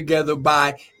joined together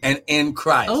by and in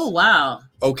Christ. Oh, wow.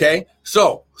 Okay.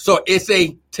 So it's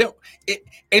a temple.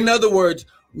 In other words,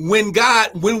 when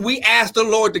we ask the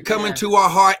Lord to come into our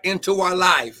heart, into our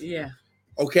life. Yeah.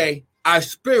 Okay. Our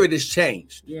spirit is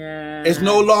changed. Yeah. It's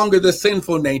no longer the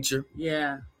sinful nature.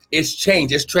 Yeah. It's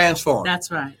changed. It's transformed.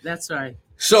 That's right. That's right.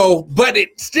 So, but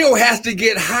it still has to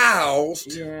get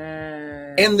housed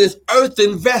in this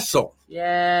earthen vessel.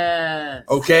 Yeah.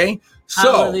 Okay.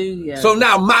 So, hallelujah. So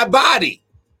now my body.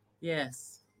 Yes.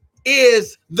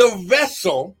 Is the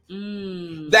vessel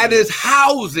that is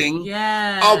housing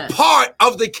a part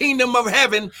of the kingdom of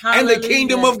heaven. Hallelujah. And the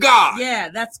kingdom of God. Yeah,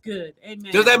 that's good.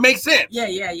 Amen. Does that make sense?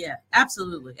 Yeah.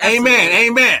 Absolutely.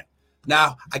 Amen.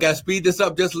 Now, I got to speed this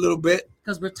up just a little bit.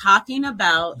 Because we're talking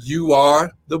about. You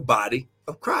are the body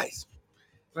of Christ.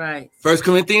 Right. 1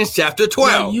 Corinthians chapter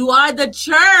 12. No, you are the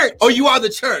church. Oh, you are the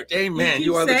church. Amen.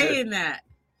 You are the church. Saying that.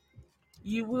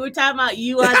 We were talking about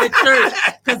you are the church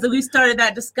because we started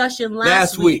that discussion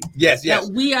last week. Yes. You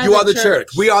are the church.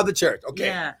 We are the church. Okay.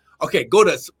 Yeah. Okay. Go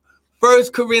to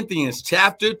 1 Corinthians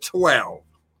chapter 12.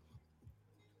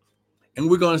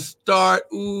 And we're going to start.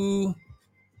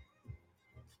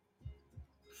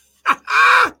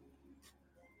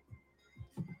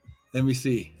 Let me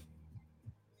see.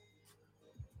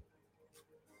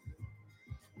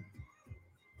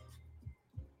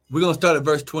 We're going to start at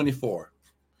verse 24.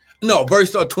 No,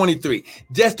 verse 23.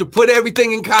 Just to put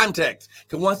everything in context.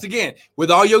 Because once again, with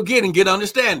all you're getting, get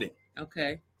understanding.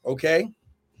 Okay.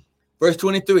 Verse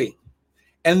 23.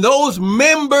 And those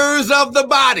members of the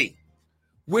body,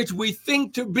 which we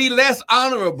think to be less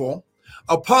honorable,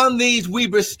 upon these we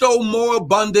bestow more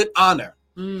abundant honor.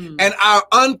 And our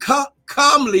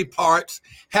uncomely parts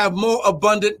have more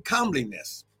abundant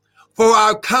comeliness. For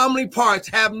our comely parts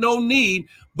have no need,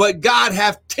 but God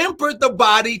hath tempered the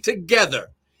body together,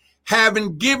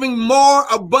 having given more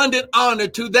abundant honor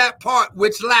to that part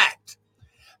which lacked,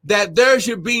 that there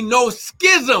should be no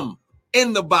schism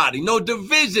in the body, no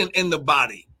division in the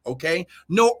body, okay?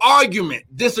 No argument,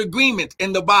 disagreement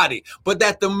in the body, but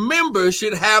that the members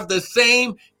should have the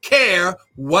same care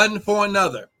one for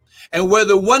another. And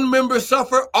whether one member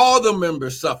suffer, all the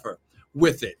members suffer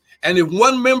with it. And if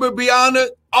one member be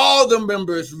honored, all the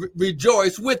members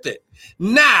rejoice with it.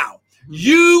 Now,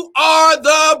 you are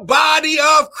the body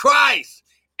of Christ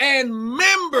and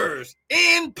members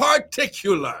in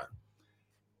particular.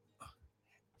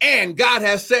 And God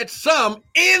has set some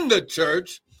in the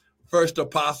church, first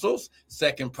apostles,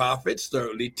 second prophets,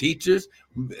 thirdly teachers,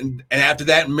 and after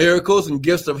that miracles and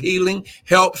gifts of healing,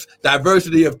 helps,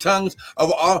 diversity of tongues,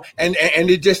 of all, and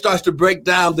it just starts to break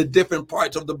down the different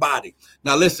parts of the body.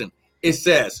 Now listen, it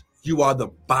says you are the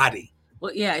body.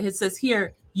 Well, yeah, it says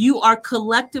here, you are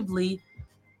collectively,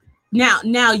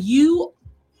 now you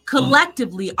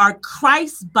collectively are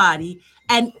Christ's body,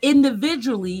 and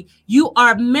individually you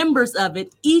are members of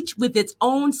it, each with its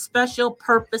own special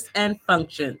purpose and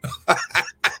function.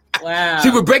 Wow. See,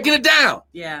 we're breaking it down.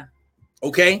 Yeah.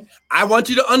 Okay. I want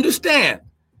you to understand,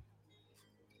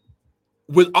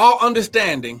 with all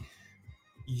understanding,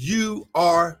 you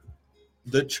are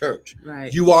the church.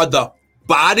 Right. You are the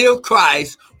body of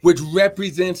Christ, which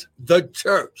represents the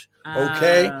church.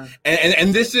 Okay.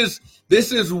 And this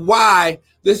is why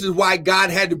God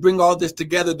had to bring all this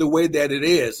together the way that it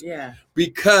is. Yeah.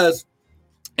 Because,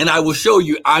 and I will show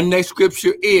you, our next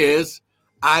scripture is,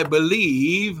 I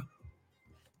believe,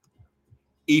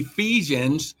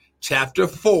 Ephesians chapter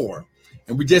 4.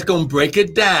 And we're just going to break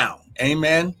it down.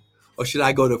 Amen. Or should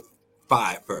I go to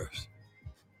 5 first?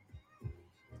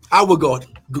 I will go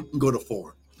to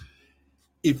 4.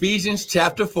 Ephesians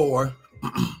chapter 4,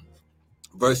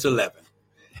 verse 11.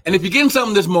 And if you're getting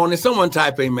something this morning, someone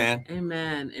type amen.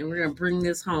 Amen. And we're going to bring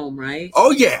this home, right?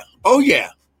 Oh, yeah. Oh, yeah.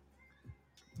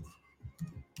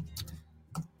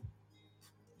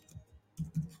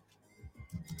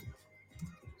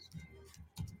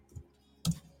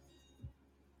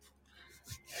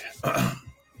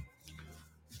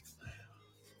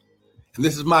 And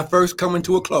this is my first coming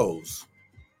to a close.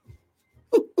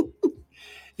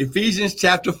 Ephesians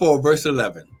chapter 4, verse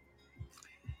 11.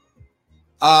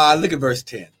 Look at verse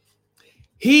 10.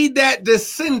 He that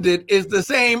descended is the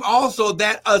same also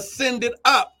that ascended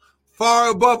up far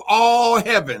above all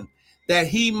heaven, that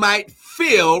he might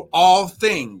fill all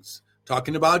things.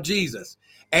 Talking about Jesus.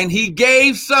 And he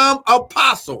gave some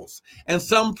apostles, and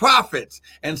some prophets,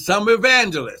 and some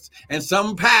evangelists, and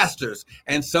some pastors,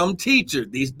 and some teachers.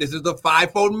 This is the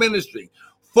fivefold ministry.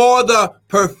 For the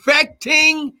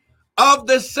perfecting of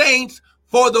the saints,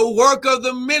 for the work of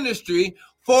the ministry,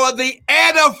 for the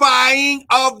edifying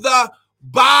of the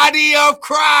body of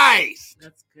Christ.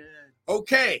 That's good.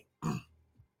 Okay.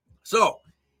 So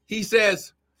he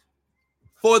says,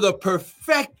 for the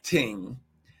perfecting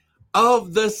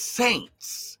of the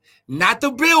saints, not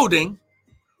the building.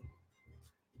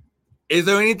 Is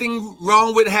there anything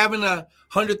wrong with having a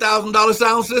 $100,000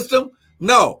 sound system?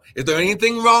 No. Is there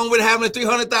anything wrong with having a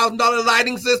 $300,000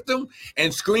 lighting system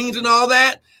and screens and all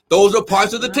that? Those are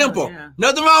parts of the temple. Yeah.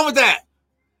 Nothing wrong with that.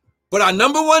 But our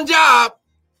number one job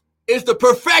is the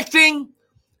perfecting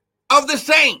of the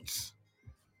saints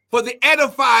for the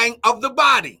edifying of the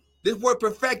body. This word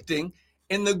perfecting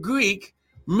in the Greek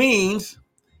means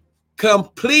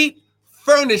complete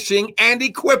furnishing and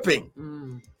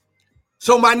equipping.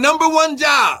 So my number one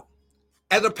job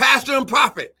as a pastor and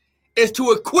prophet is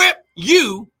to equip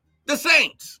you, the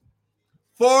saints,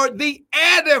 for the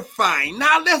edifying.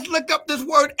 Now let's look up this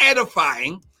word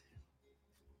edifying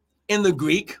in the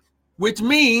Greek, which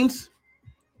means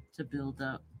to build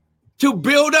up. To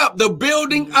build up, the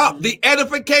building up, the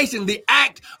edification, the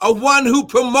act of one who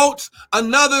promotes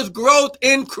another's growth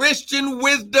in Christian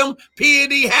wisdom,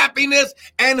 piety, happiness,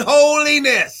 and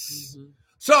holiness.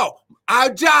 So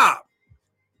our job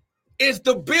is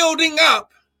the building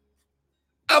up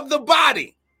of the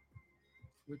body.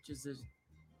 Which is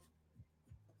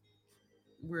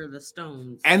where the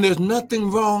stones. And there's nothing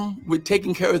wrong with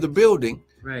taking care of the building.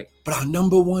 Right. But our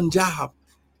number one job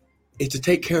is to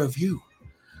take care of you.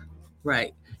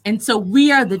 Right. And so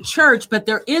we are the church, but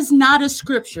there is not a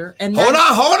scripture. And hold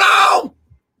on.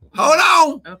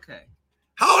 Okay.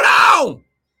 Hold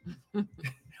on.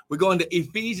 We're going to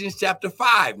Ephesians chapter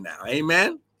 5 now.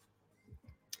 Amen.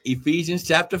 Ephesians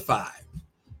chapter 5.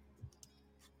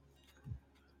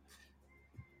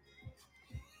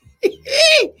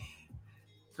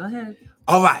 Go ahead.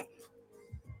 All right.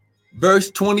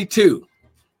 Verse 22.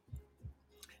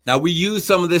 Now we use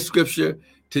some of this scripture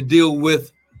to deal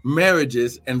with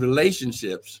marriages and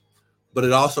relationships, but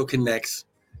it also connects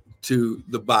to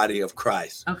the body of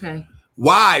Christ. Okay.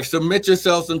 Wives, submit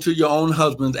yourselves unto your own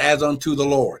husbands as unto the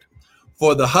Lord.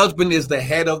 For the husband is the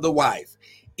head of the wife,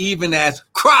 even as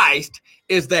Christ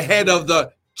is the head of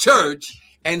the church,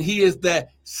 and he is the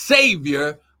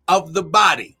savior of the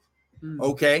body.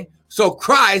 Okay. So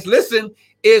Christ, listen,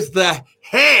 is the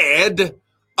head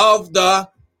of the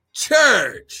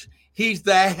church. He's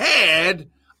the head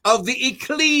of the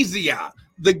ecclesia,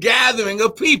 the gathering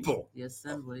of people. The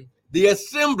assembly. The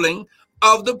assembling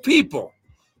of the people.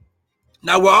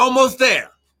 Now we're almost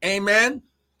there. Amen.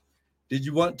 Did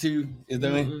you want to? Is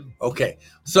there any? Okay.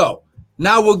 So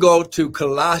now we'll go to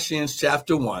Colossians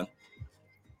chapter 1.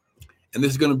 And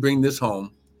this is going to bring this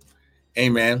home.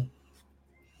 Amen.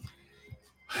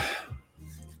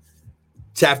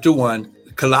 Chapter 1,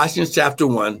 Colossians chapter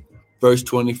 1, verse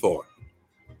 24.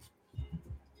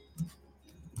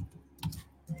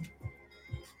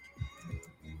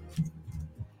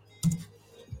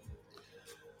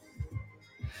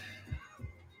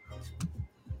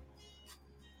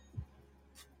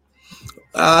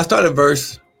 I start at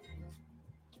verse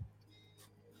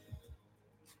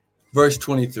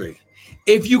 23.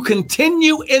 If you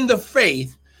continue in the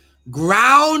faith,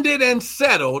 grounded and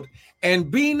settled,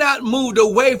 and be not moved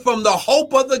away from the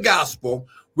hope of the gospel,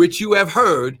 which you have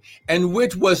heard, and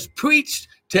which was preached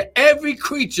to every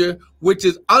creature which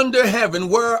is under heaven,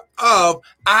 whereof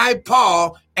I,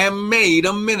 Paul, am made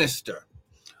a minister,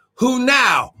 who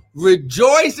now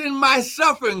rejoice in my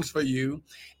sufferings for you,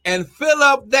 and fill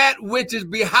up that which is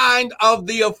behind of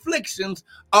the afflictions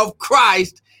of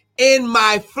Christ in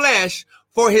my flesh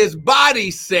for his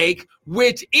body's sake,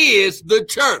 which is the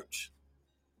church.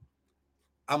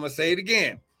 I'm going to say it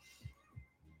again.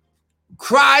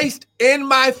 Christ in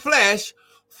my flesh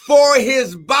for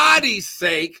his body's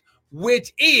sake,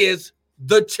 which is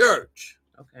the church.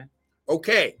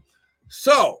 Okay.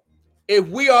 So if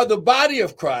we are the body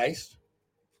of Christ,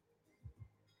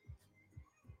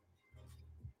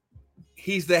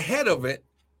 he's the head of it,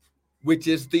 which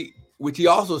he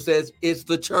also says is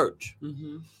the church.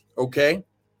 Okay.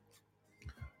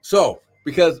 So,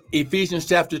 because Ephesians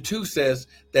chapter 2 says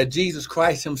that Jesus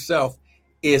Christ himself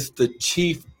is the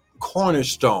chief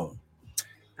cornerstone.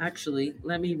 Actually,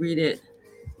 let me read it.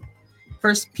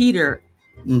 1 Peter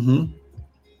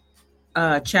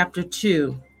chapter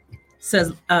 2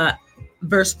 says,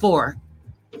 verse 4.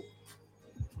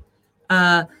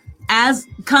 As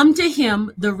come to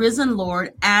him, the risen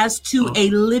Lord, as to a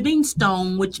living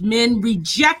stone, which men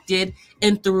rejected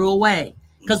and threw away.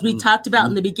 Because we talked about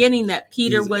in the beginning that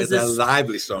Peter was a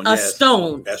lively stone. A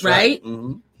stone, that's right?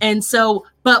 Mm-hmm. And so,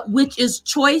 but which is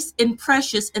choice and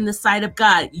precious in the sight of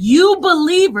God. You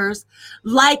believers,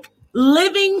 like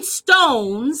living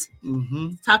stones,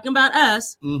 talking about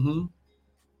us,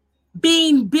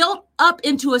 being built up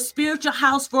into a spiritual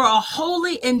house for a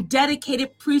holy and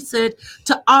dedicated priesthood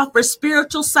to offer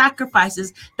spiritual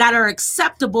sacrifices that are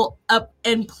acceptable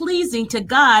and pleasing to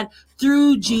God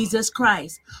through Jesus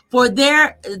Christ. For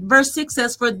there, verse 6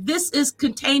 says, for this is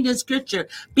contained in scripture.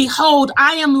 Behold,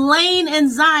 I am laying in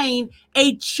Zion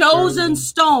a chosen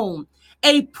stone,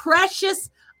 a precious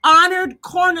honored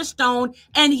cornerstone,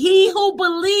 and he who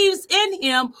believes in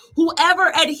him,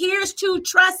 whoever adheres to,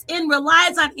 trusts in,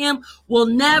 relies on him, will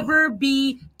never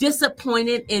be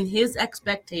disappointed in his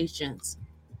expectations.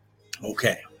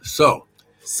 Okay, so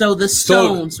the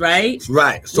stones, right?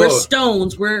 Right. So we're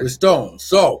stones. We're stones.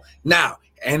 So now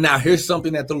here's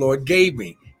something that the Lord gave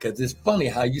me, because it's funny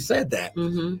how you said that.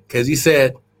 Because he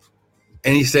said,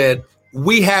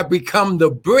 we have become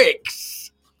the bricks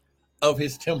of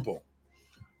his temple.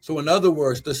 So in other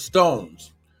words, the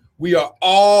stones, we are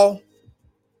all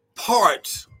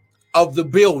parts of the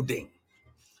building.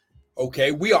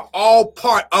 Okay, we are all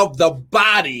part of the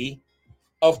body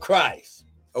of Christ.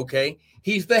 Okay,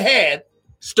 he's the head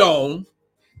stone,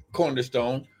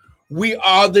 cornerstone. We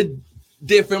are the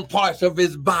different parts of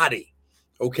his body.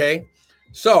 Okay,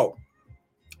 so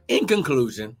in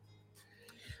conclusion,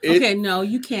 no,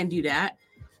 you can't do that.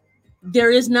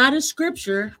 There is not a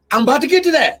scripture. I'm about to get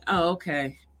to that. Oh,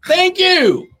 okay. Thank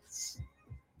you.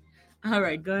 All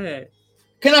right, go ahead.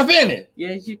 Can I finish?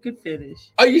 Yes, you can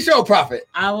finish. Are you sure, Prophet?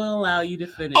 I will allow you to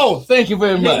finish. Oh, thank you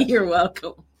very much. You're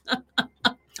welcome. Oh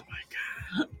my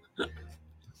God.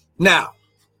 Now,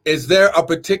 is there a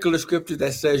particular scripture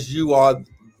that says you are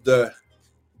the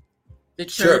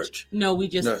church? No,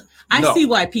 I see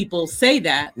why people say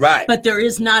that. Right. But there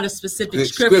is not a specific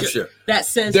scripture that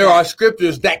says there are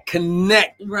scriptures that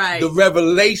connect the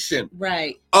revelation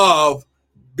of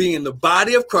being the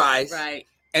body of Christ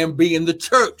and being the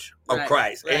church of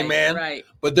Christ. Amen. Right.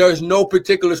 But there is no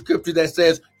particular scripture that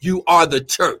says you are the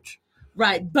church.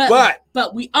 Right. But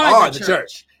we are the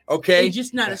church. Okay. It's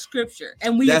just not a scripture.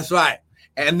 That's right.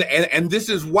 And this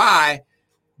is why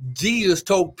Jesus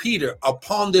told Peter,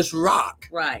 upon this rock,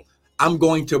 I'm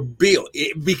going to build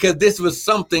it, because this was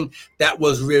something that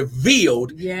was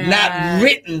revealed, not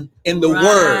written in the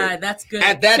word. That's good.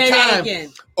 At that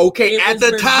time. Okay, at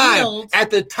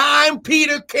the time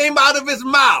Peter came out of his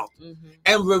mouth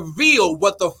and revealed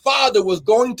what the Father was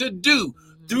going to do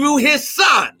through his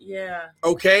son. Yeah.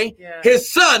 Okay? Yeah.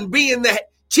 His son being the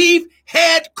chief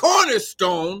head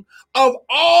cornerstone of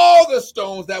all the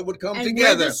stones that would come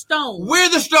together. We're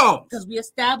the stones. Because we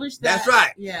established that. That's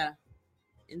right. Yeah.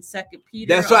 In 2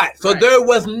 Peter. That's right. So there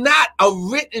was not a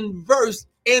written verse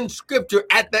in scripture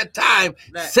at that time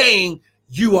saying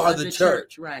you are the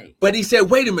church. Right. But he said,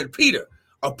 wait a minute, Peter,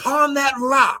 upon that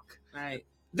rock,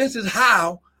 this is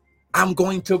how I'm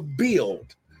going to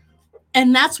build.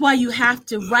 And that's why you have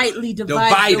to rightly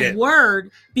divide the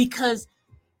word, because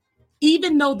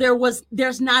even though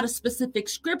there's not a specific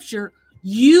scripture,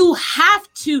 you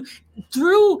have to,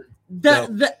 through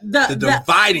the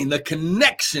dividing, the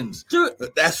connections.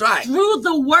 That's right. Through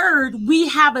the word, we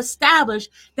have established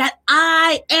that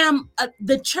I am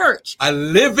the church, a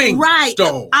living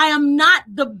stone. I am not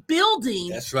the building.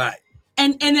 That's right.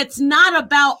 And it's not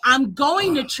about I'm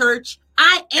going to church.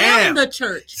 I am the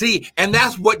church. See, and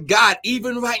that's what God,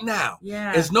 even right now,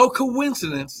 it's no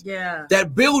coincidence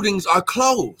that buildings are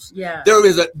closed. Yeah.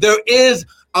 There is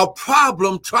a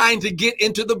problem trying to get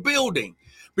into the building,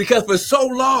 because for so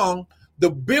long the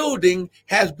building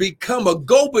has become a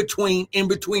go-between in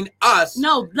between us.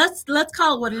 No, let's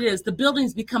call it what it is. The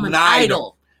building's become an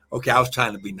idol. Okay, I was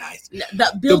trying to be nice.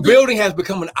 The building has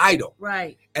become an idol.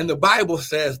 Right. And the Bible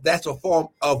says that's a form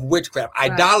of witchcraft. Right.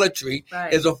 Idolatry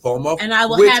is a form of witchcraft. And I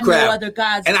will have no other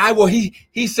gods. And I will, he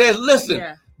says, listen,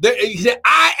 he said,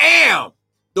 I am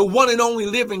the one and only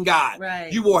living God.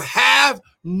 Right. You will have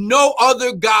no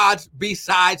other gods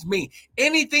besides me.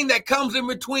 Anything that comes in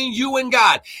between you and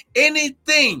God,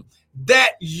 anything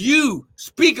that you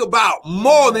speak about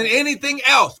more than anything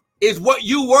else, is what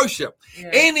you worship.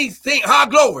 Anything,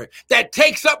 glory, that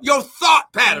takes up your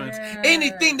thought patterns,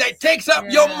 anything that takes up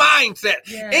your mindset,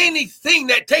 anything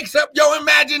that takes up your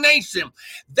imagination,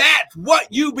 that's what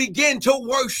you begin to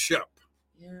worship.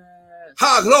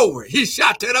 Ha, glory. He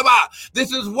shot it about.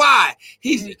 This is why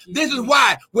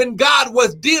when God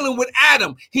was dealing with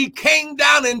Adam, he came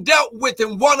down and dealt with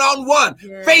him one-on-one,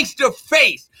 face to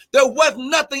face. There was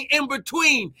nothing in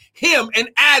between him and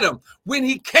Adam. When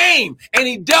he came and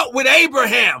he dealt with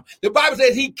Abraham, the Bible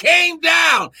says he came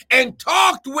down and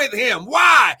talked with him.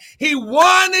 Why? He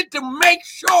wanted to make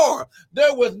sure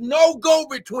there was no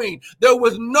go-between. There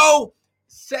was no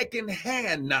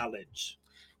second-hand knowledge.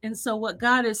 And so what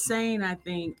God is saying, I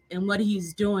think, and what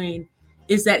he's doing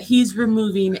is that he's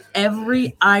removing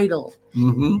every idol,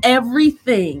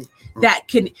 everything that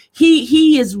can,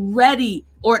 he is ready,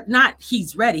 or not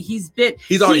he's ready. He's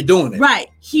already doing it. Right.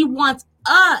 He wants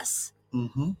us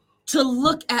to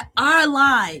look at our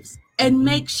lives and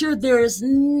make sure there is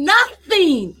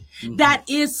nothing that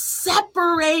is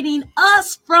separating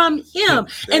us from him.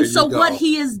 And so what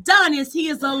he has done is he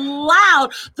has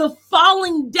allowed the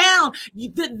falling down.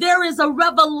 There is a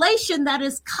revelation that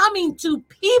is coming to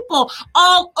people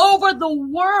all over the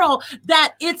world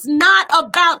that it's not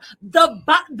about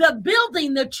the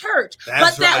building, the church,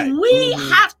 but that we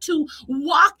have to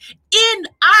walk in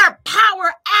our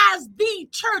power as the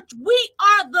church. We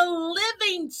are the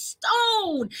living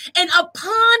stone. And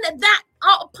upon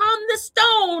the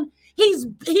stone,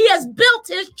 he has built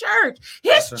his church.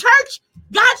 His church,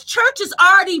 God's church is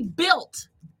already built.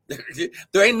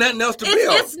 There ain't nothing else to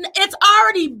build. It's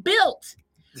already built.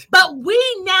 But we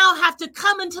now have to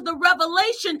come into the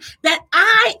revelation that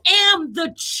I am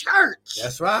the church.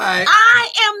 That's right. I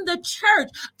am the church.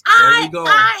 I am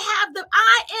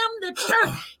the church.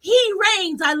 He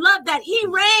reigns. I love that. He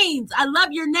reigns. I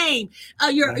love your name,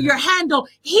 your handle.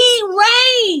 He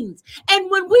reigns. And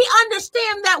when we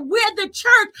understand that we're the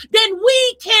church, then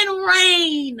we can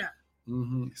reign.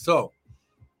 So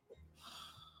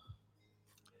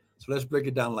let's break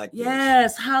it down like this.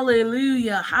 Yes,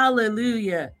 hallelujah,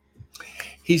 hallelujah.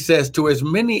 He says, to as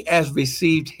many as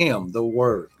received him, the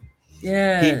word,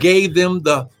 he gave them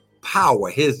the power,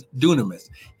 his dunamis,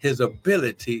 his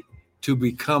ability to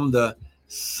become the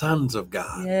sons of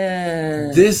God.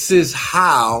 Yes. This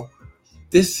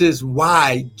is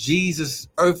why Jesus'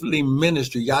 earthly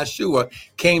ministry, Yeshua,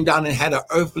 came down and had an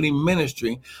earthly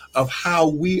ministry of how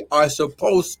we are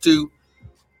supposed to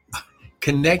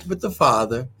connect with the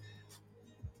Father,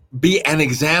 be an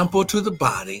example to the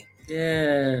body.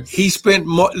 Yes. He spent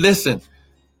more. Listen,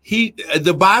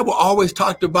 the Bible always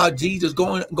talked about Jesus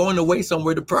going away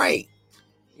somewhere to pray.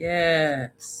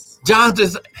 Yes.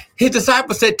 His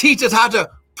disciples said, teach us how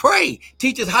to pray.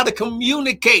 Teach us how to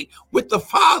communicate with the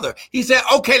Father. He said,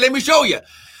 okay, let me show you.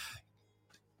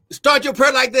 Start your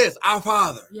prayer like this. Our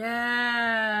Father.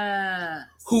 Yes.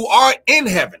 Who art in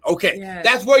heaven. Okay. Yes.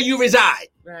 That's where you reside.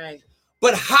 Right.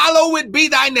 But hallowed be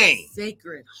thy name.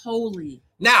 Sacred, holy.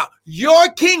 Now, your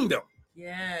kingdom.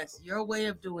 Yes, your way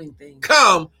of doing things.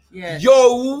 Come, yes.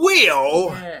 Your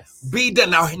will be done.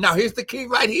 Now, here's the key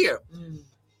right here.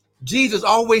 Jesus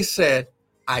always said,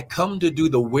 I come to do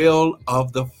the will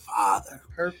of the Father.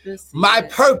 Purpose. My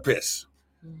purpose.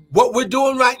 What we're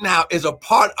doing right now is a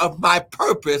part of my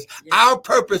purpose, our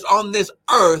purpose on this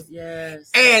earth.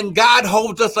 Yes. And God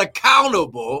holds us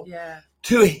accountable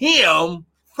to him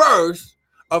first,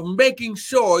 of making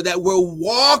sure that we're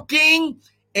walking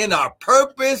in our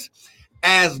purpose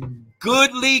as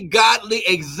goodly, godly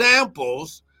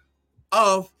examples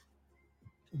of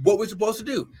what we're supposed to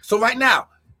do. So right now,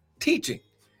 teaching.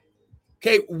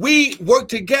 Okay, we work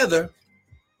together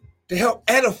to help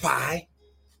edify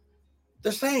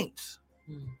the saints.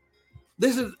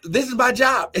 This is my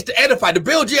job. It's to edify, to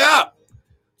build you up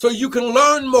so you can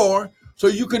learn more, so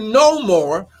you can know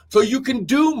more, so you can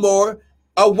do more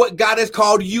of what God has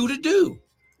called you to do.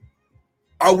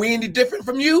 Are we any different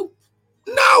from you?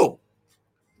 No.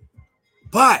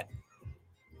 But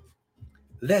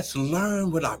let's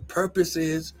learn what our purpose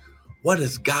is. What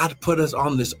has God put us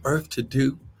on this earth to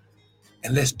do?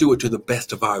 And let's do it to the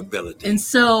best of our ability. And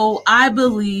so I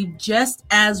believe, just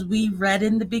as we read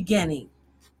in the beginning,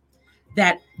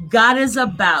 that God is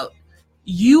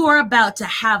you are about to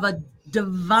have a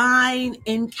divine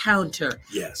encounter.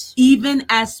 Yes. Even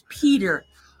as Peter,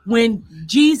 when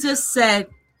Jesus said,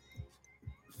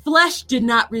 flesh did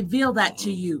not reveal that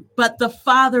to you, but the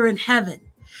Father in heaven.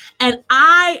 And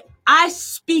I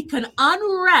speak an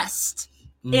unrest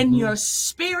in your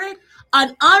spirit,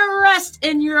 an unrest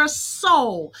in your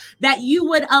soul, that you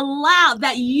would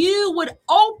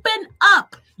open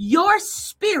up your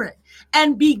spirit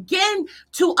and begin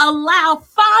to allow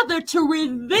Father to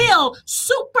reveal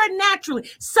supernaturally.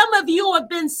 Some of you have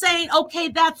been saying, okay,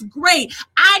 that's great.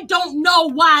 I don't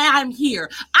know why I'm here.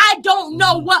 I don't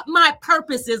know what my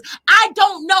purpose is. I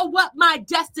don't know what my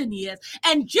destiny is.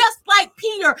 And just like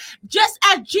Peter, just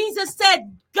as Jesus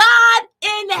said, God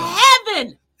in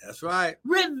heaven, that's right,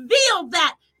 revealed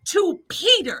that to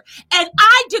Peter. And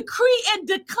I decree and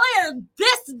declare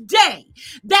this day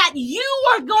that you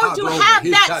are going to have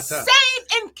that same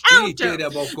encounter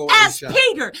as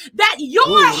Peter, that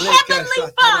your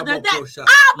heavenly Father, that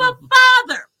Abba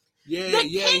Father, the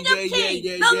King of Kings,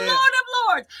 the Lord of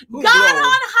Lords, God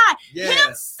on high,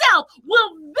 himself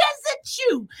will visit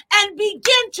you and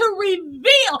begin to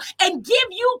reveal and give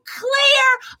you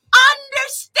clear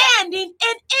understanding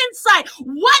and insight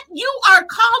what you are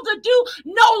called to do.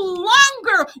 No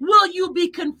longer will you be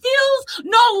confused.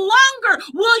 No longer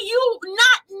will you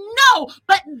not know.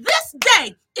 But this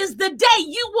day is the day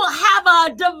you will have a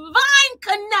divine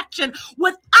connection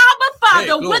with Abba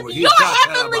Father, with your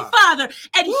heavenly Father,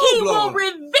 and he will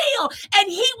reveal and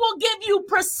he will give you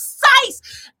precise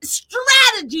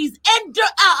strategies and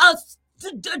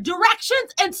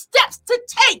directions and steps to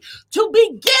take to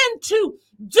begin to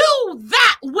do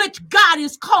that which God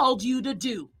has called you to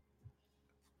do.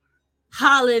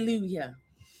 Hallelujah.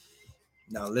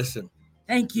 Now listen.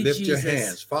 Thank you, Lift Jesus. your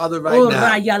hands. Father, right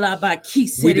now,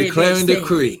 we declare and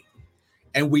decree,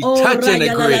 and we touch and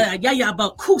agree, yes,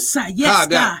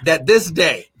 God, that this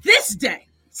day,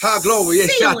 glory, the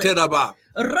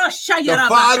the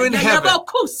Father in heaven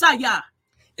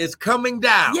is coming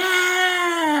down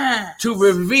to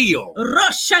reveal, glory,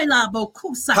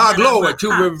 to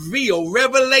reveal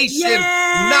revelation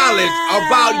knowledge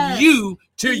about you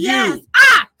to you.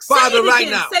 Father, right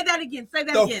now, say that again.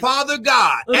 The Father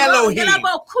God, Elohim,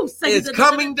 is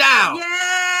coming down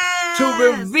to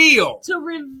reveal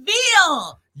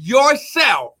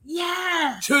yourself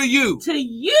to you.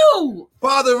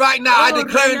 Father, right now, I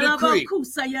declare and decree,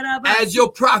 as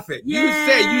your prophet, you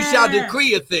say you shall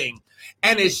decree a thing,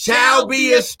 and it shall be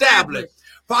established.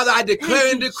 Father, I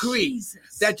declare and decree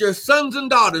that your sons and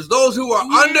daughters, those who are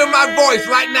under my voice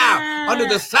right now, under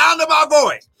the sound of my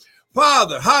voice,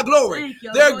 Father, glory,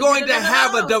 they're going to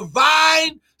have a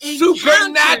divine,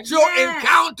 supernatural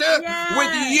encounter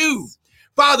with you.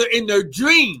 Father, in their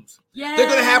dreams, they're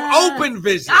going to have open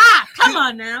vision. Come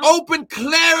on now. Open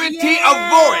clarity of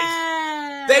voice.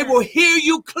 They will hear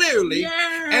you clearly.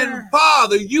 And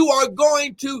Father, you are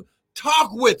going to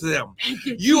talk with them.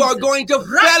 You are going to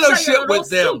fellowship with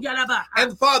them.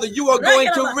 And Father, you are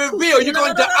going to reveal, you're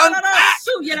going to unpack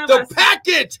the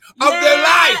package of their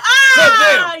life to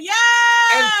them.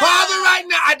 And Father, right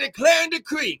now, I declare and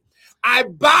decree, I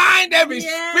bind every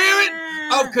spirit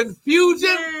of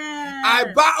confusion. I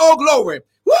bind, oh glory.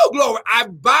 Glory. I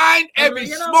bind every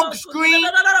smoke screen.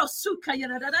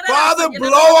 Father, blow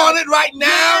on it right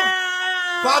now.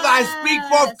 Father, I speak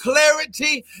forth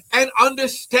clarity and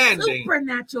understanding.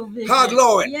 Supernatural vision.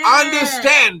 Glory.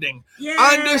 Understanding.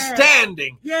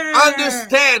 Understanding.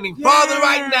 Understanding. Father,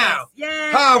 right now.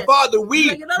 Father,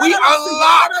 we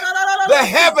unlock the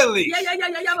heavenly.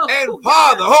 And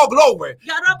Father, oh glory.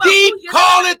 Deep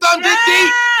calleth unto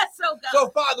deep. So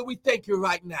Father, we thank you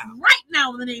right now. Right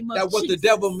now in the name of that what Jesus. The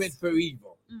devil meant for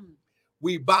evil.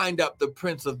 We bind up the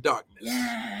prince of darkness,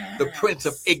 the prince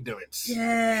of ignorance.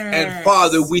 And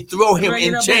Father, we throw him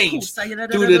in chains to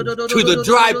the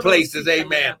dry places,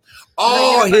 amen.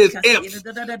 All his imps,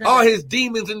 all his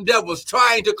demons and devils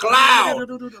trying to cloud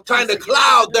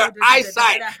their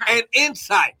eyesight and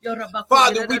insight.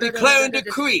 Father, we declare and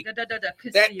decree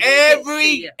that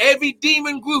every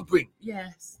demon grouping,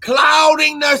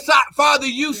 clouding their sight, Father,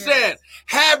 you said,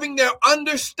 having their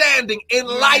understanding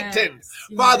enlightened.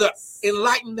 Father,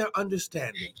 enlighten their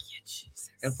understanding.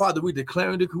 And Father, we declare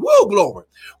and decree, glory.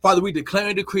 Father, we declare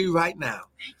and decree right now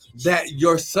that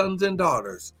your sons and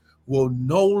daughters will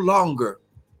no longer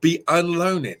be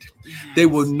unlearned. They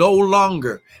will no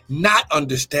longer not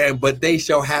understand, but they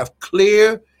shall have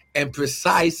clear and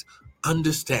precise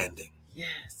understanding.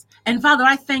 Yes. And Father,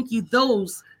 I thank you,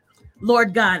 those,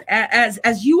 Lord God,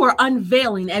 as you are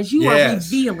unveiling, as you are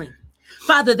revealing,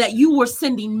 Father, that you were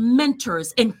sending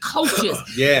mentors and coaches,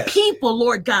 people,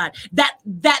 Lord God, that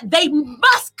they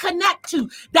must connect to,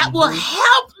 that will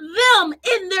help them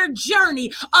in their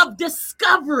journey of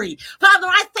discovery. Father,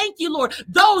 I thank you, Lord,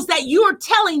 those that you are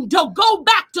telling to go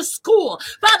back to school.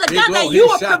 Father God, that you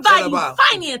are providing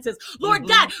finances. Lord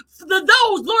God,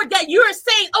 those, Lord, that you're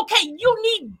saying, okay, you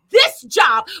need this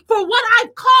job for what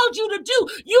I've called you to do.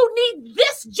 You need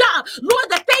this job, Lord,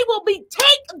 that they will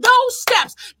take those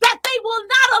steps, that they they will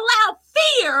not allow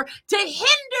fear to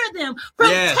hinder them from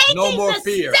taking the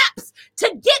steps to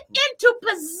get into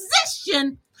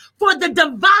position for the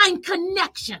divine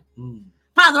connection.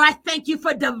 Father, I thank you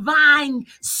for divine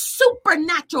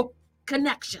supernatural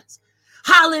connections.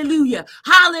 Hallelujah.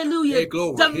 Hallelujah. Hey,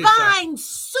 divine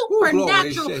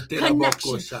supernatural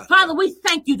connection. Father, we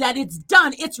thank you that it's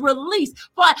done. It's released.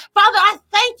 Father, I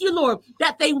thank you, Lord,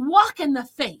 that they walk in the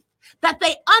faith, that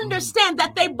they understand,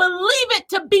 that they believe it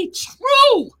to be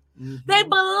true. They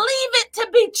believe it to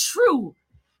be true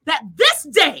that this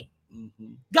day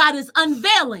God is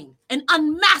unveiling and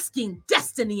unmasking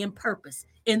destiny and purpose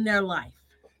in their life.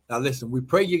 Now listen, we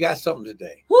pray you got something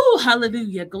today. Woo,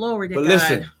 hallelujah. Glory to God. But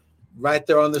listen, right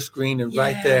there on the screen and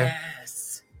right there,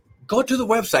 go to the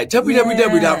website,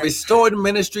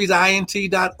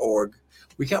 www.restoredministriesint.org.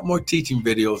 We got more teaching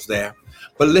videos there.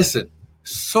 But listen,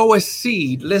 sow a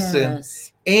seed,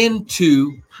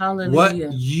 into what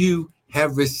you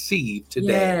have received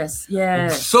today.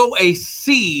 Sow a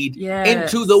seed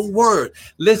into the word.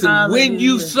 Listen, when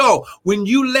you sow, when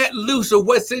you let loose of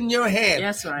what's in your hand,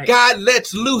 God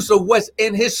lets loose of what's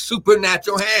in his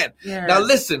supernatural hand. Now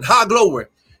listen, glory.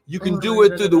 You can do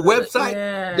it through the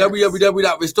website,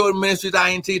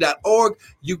 www.restoredministriesint.org.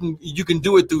 You can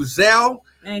do it through Zelle,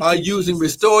 using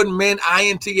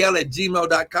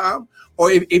restoredmenintl@gmail.com.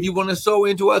 Or if you want to sow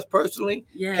into us personally,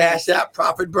 Cash App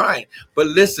Prophet Brian. But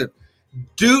listen,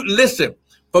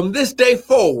 from this day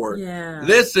forward,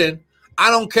 listen, I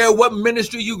don't care what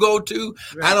ministry you go to.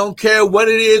 I don't care what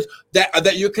it is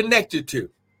that you're connected to.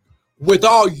 With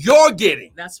all you're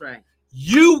getting,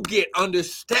 you get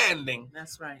understanding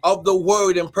of the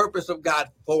word and purpose of God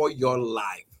for your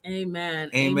life. Amen.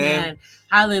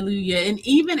 Hallelujah. And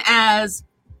even as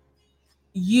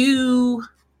you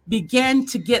begin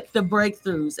to get the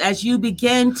breakthroughs, as you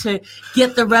begin to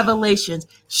get the revelations,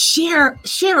 share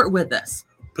it with us.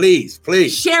 Please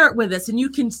share it with us. And you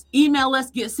can email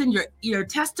us, send your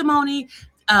testimony,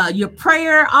 your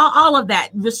prayer, all of that.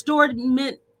 Restored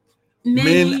men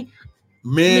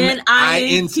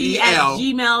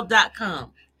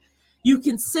INT@gmail.com. You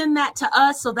can send that to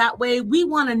us, so that way we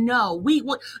want to know.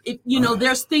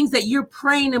 There's things that you're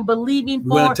praying and believing for.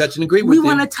 We want to touch and agree with you. We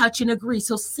want to touch and agree.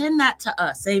 So send that to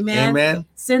us. Amen.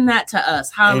 Send that to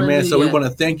us. Hallelujah. Amen. So we want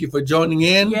to thank you for joining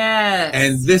in. Yes.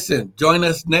 And listen, join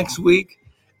us next week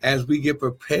as we get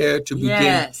prepared to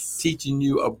begin teaching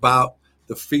you about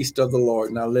the feast of the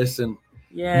Lord. Now listen,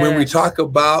 when we talk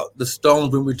about the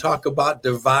stones, when we talk about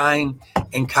divine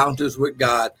encounters with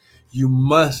God, you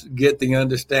must get the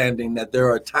understanding that there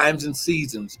are times and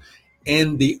seasons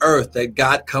in the earth that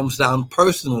God comes down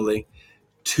personally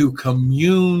to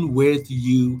commune with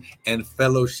you and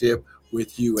fellowship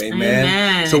with you.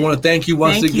 Amen. So I want to thank you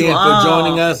once again for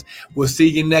joining us. We'll see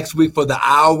you next week for the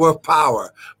Hour of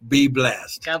Power. Be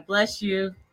blessed. God bless you.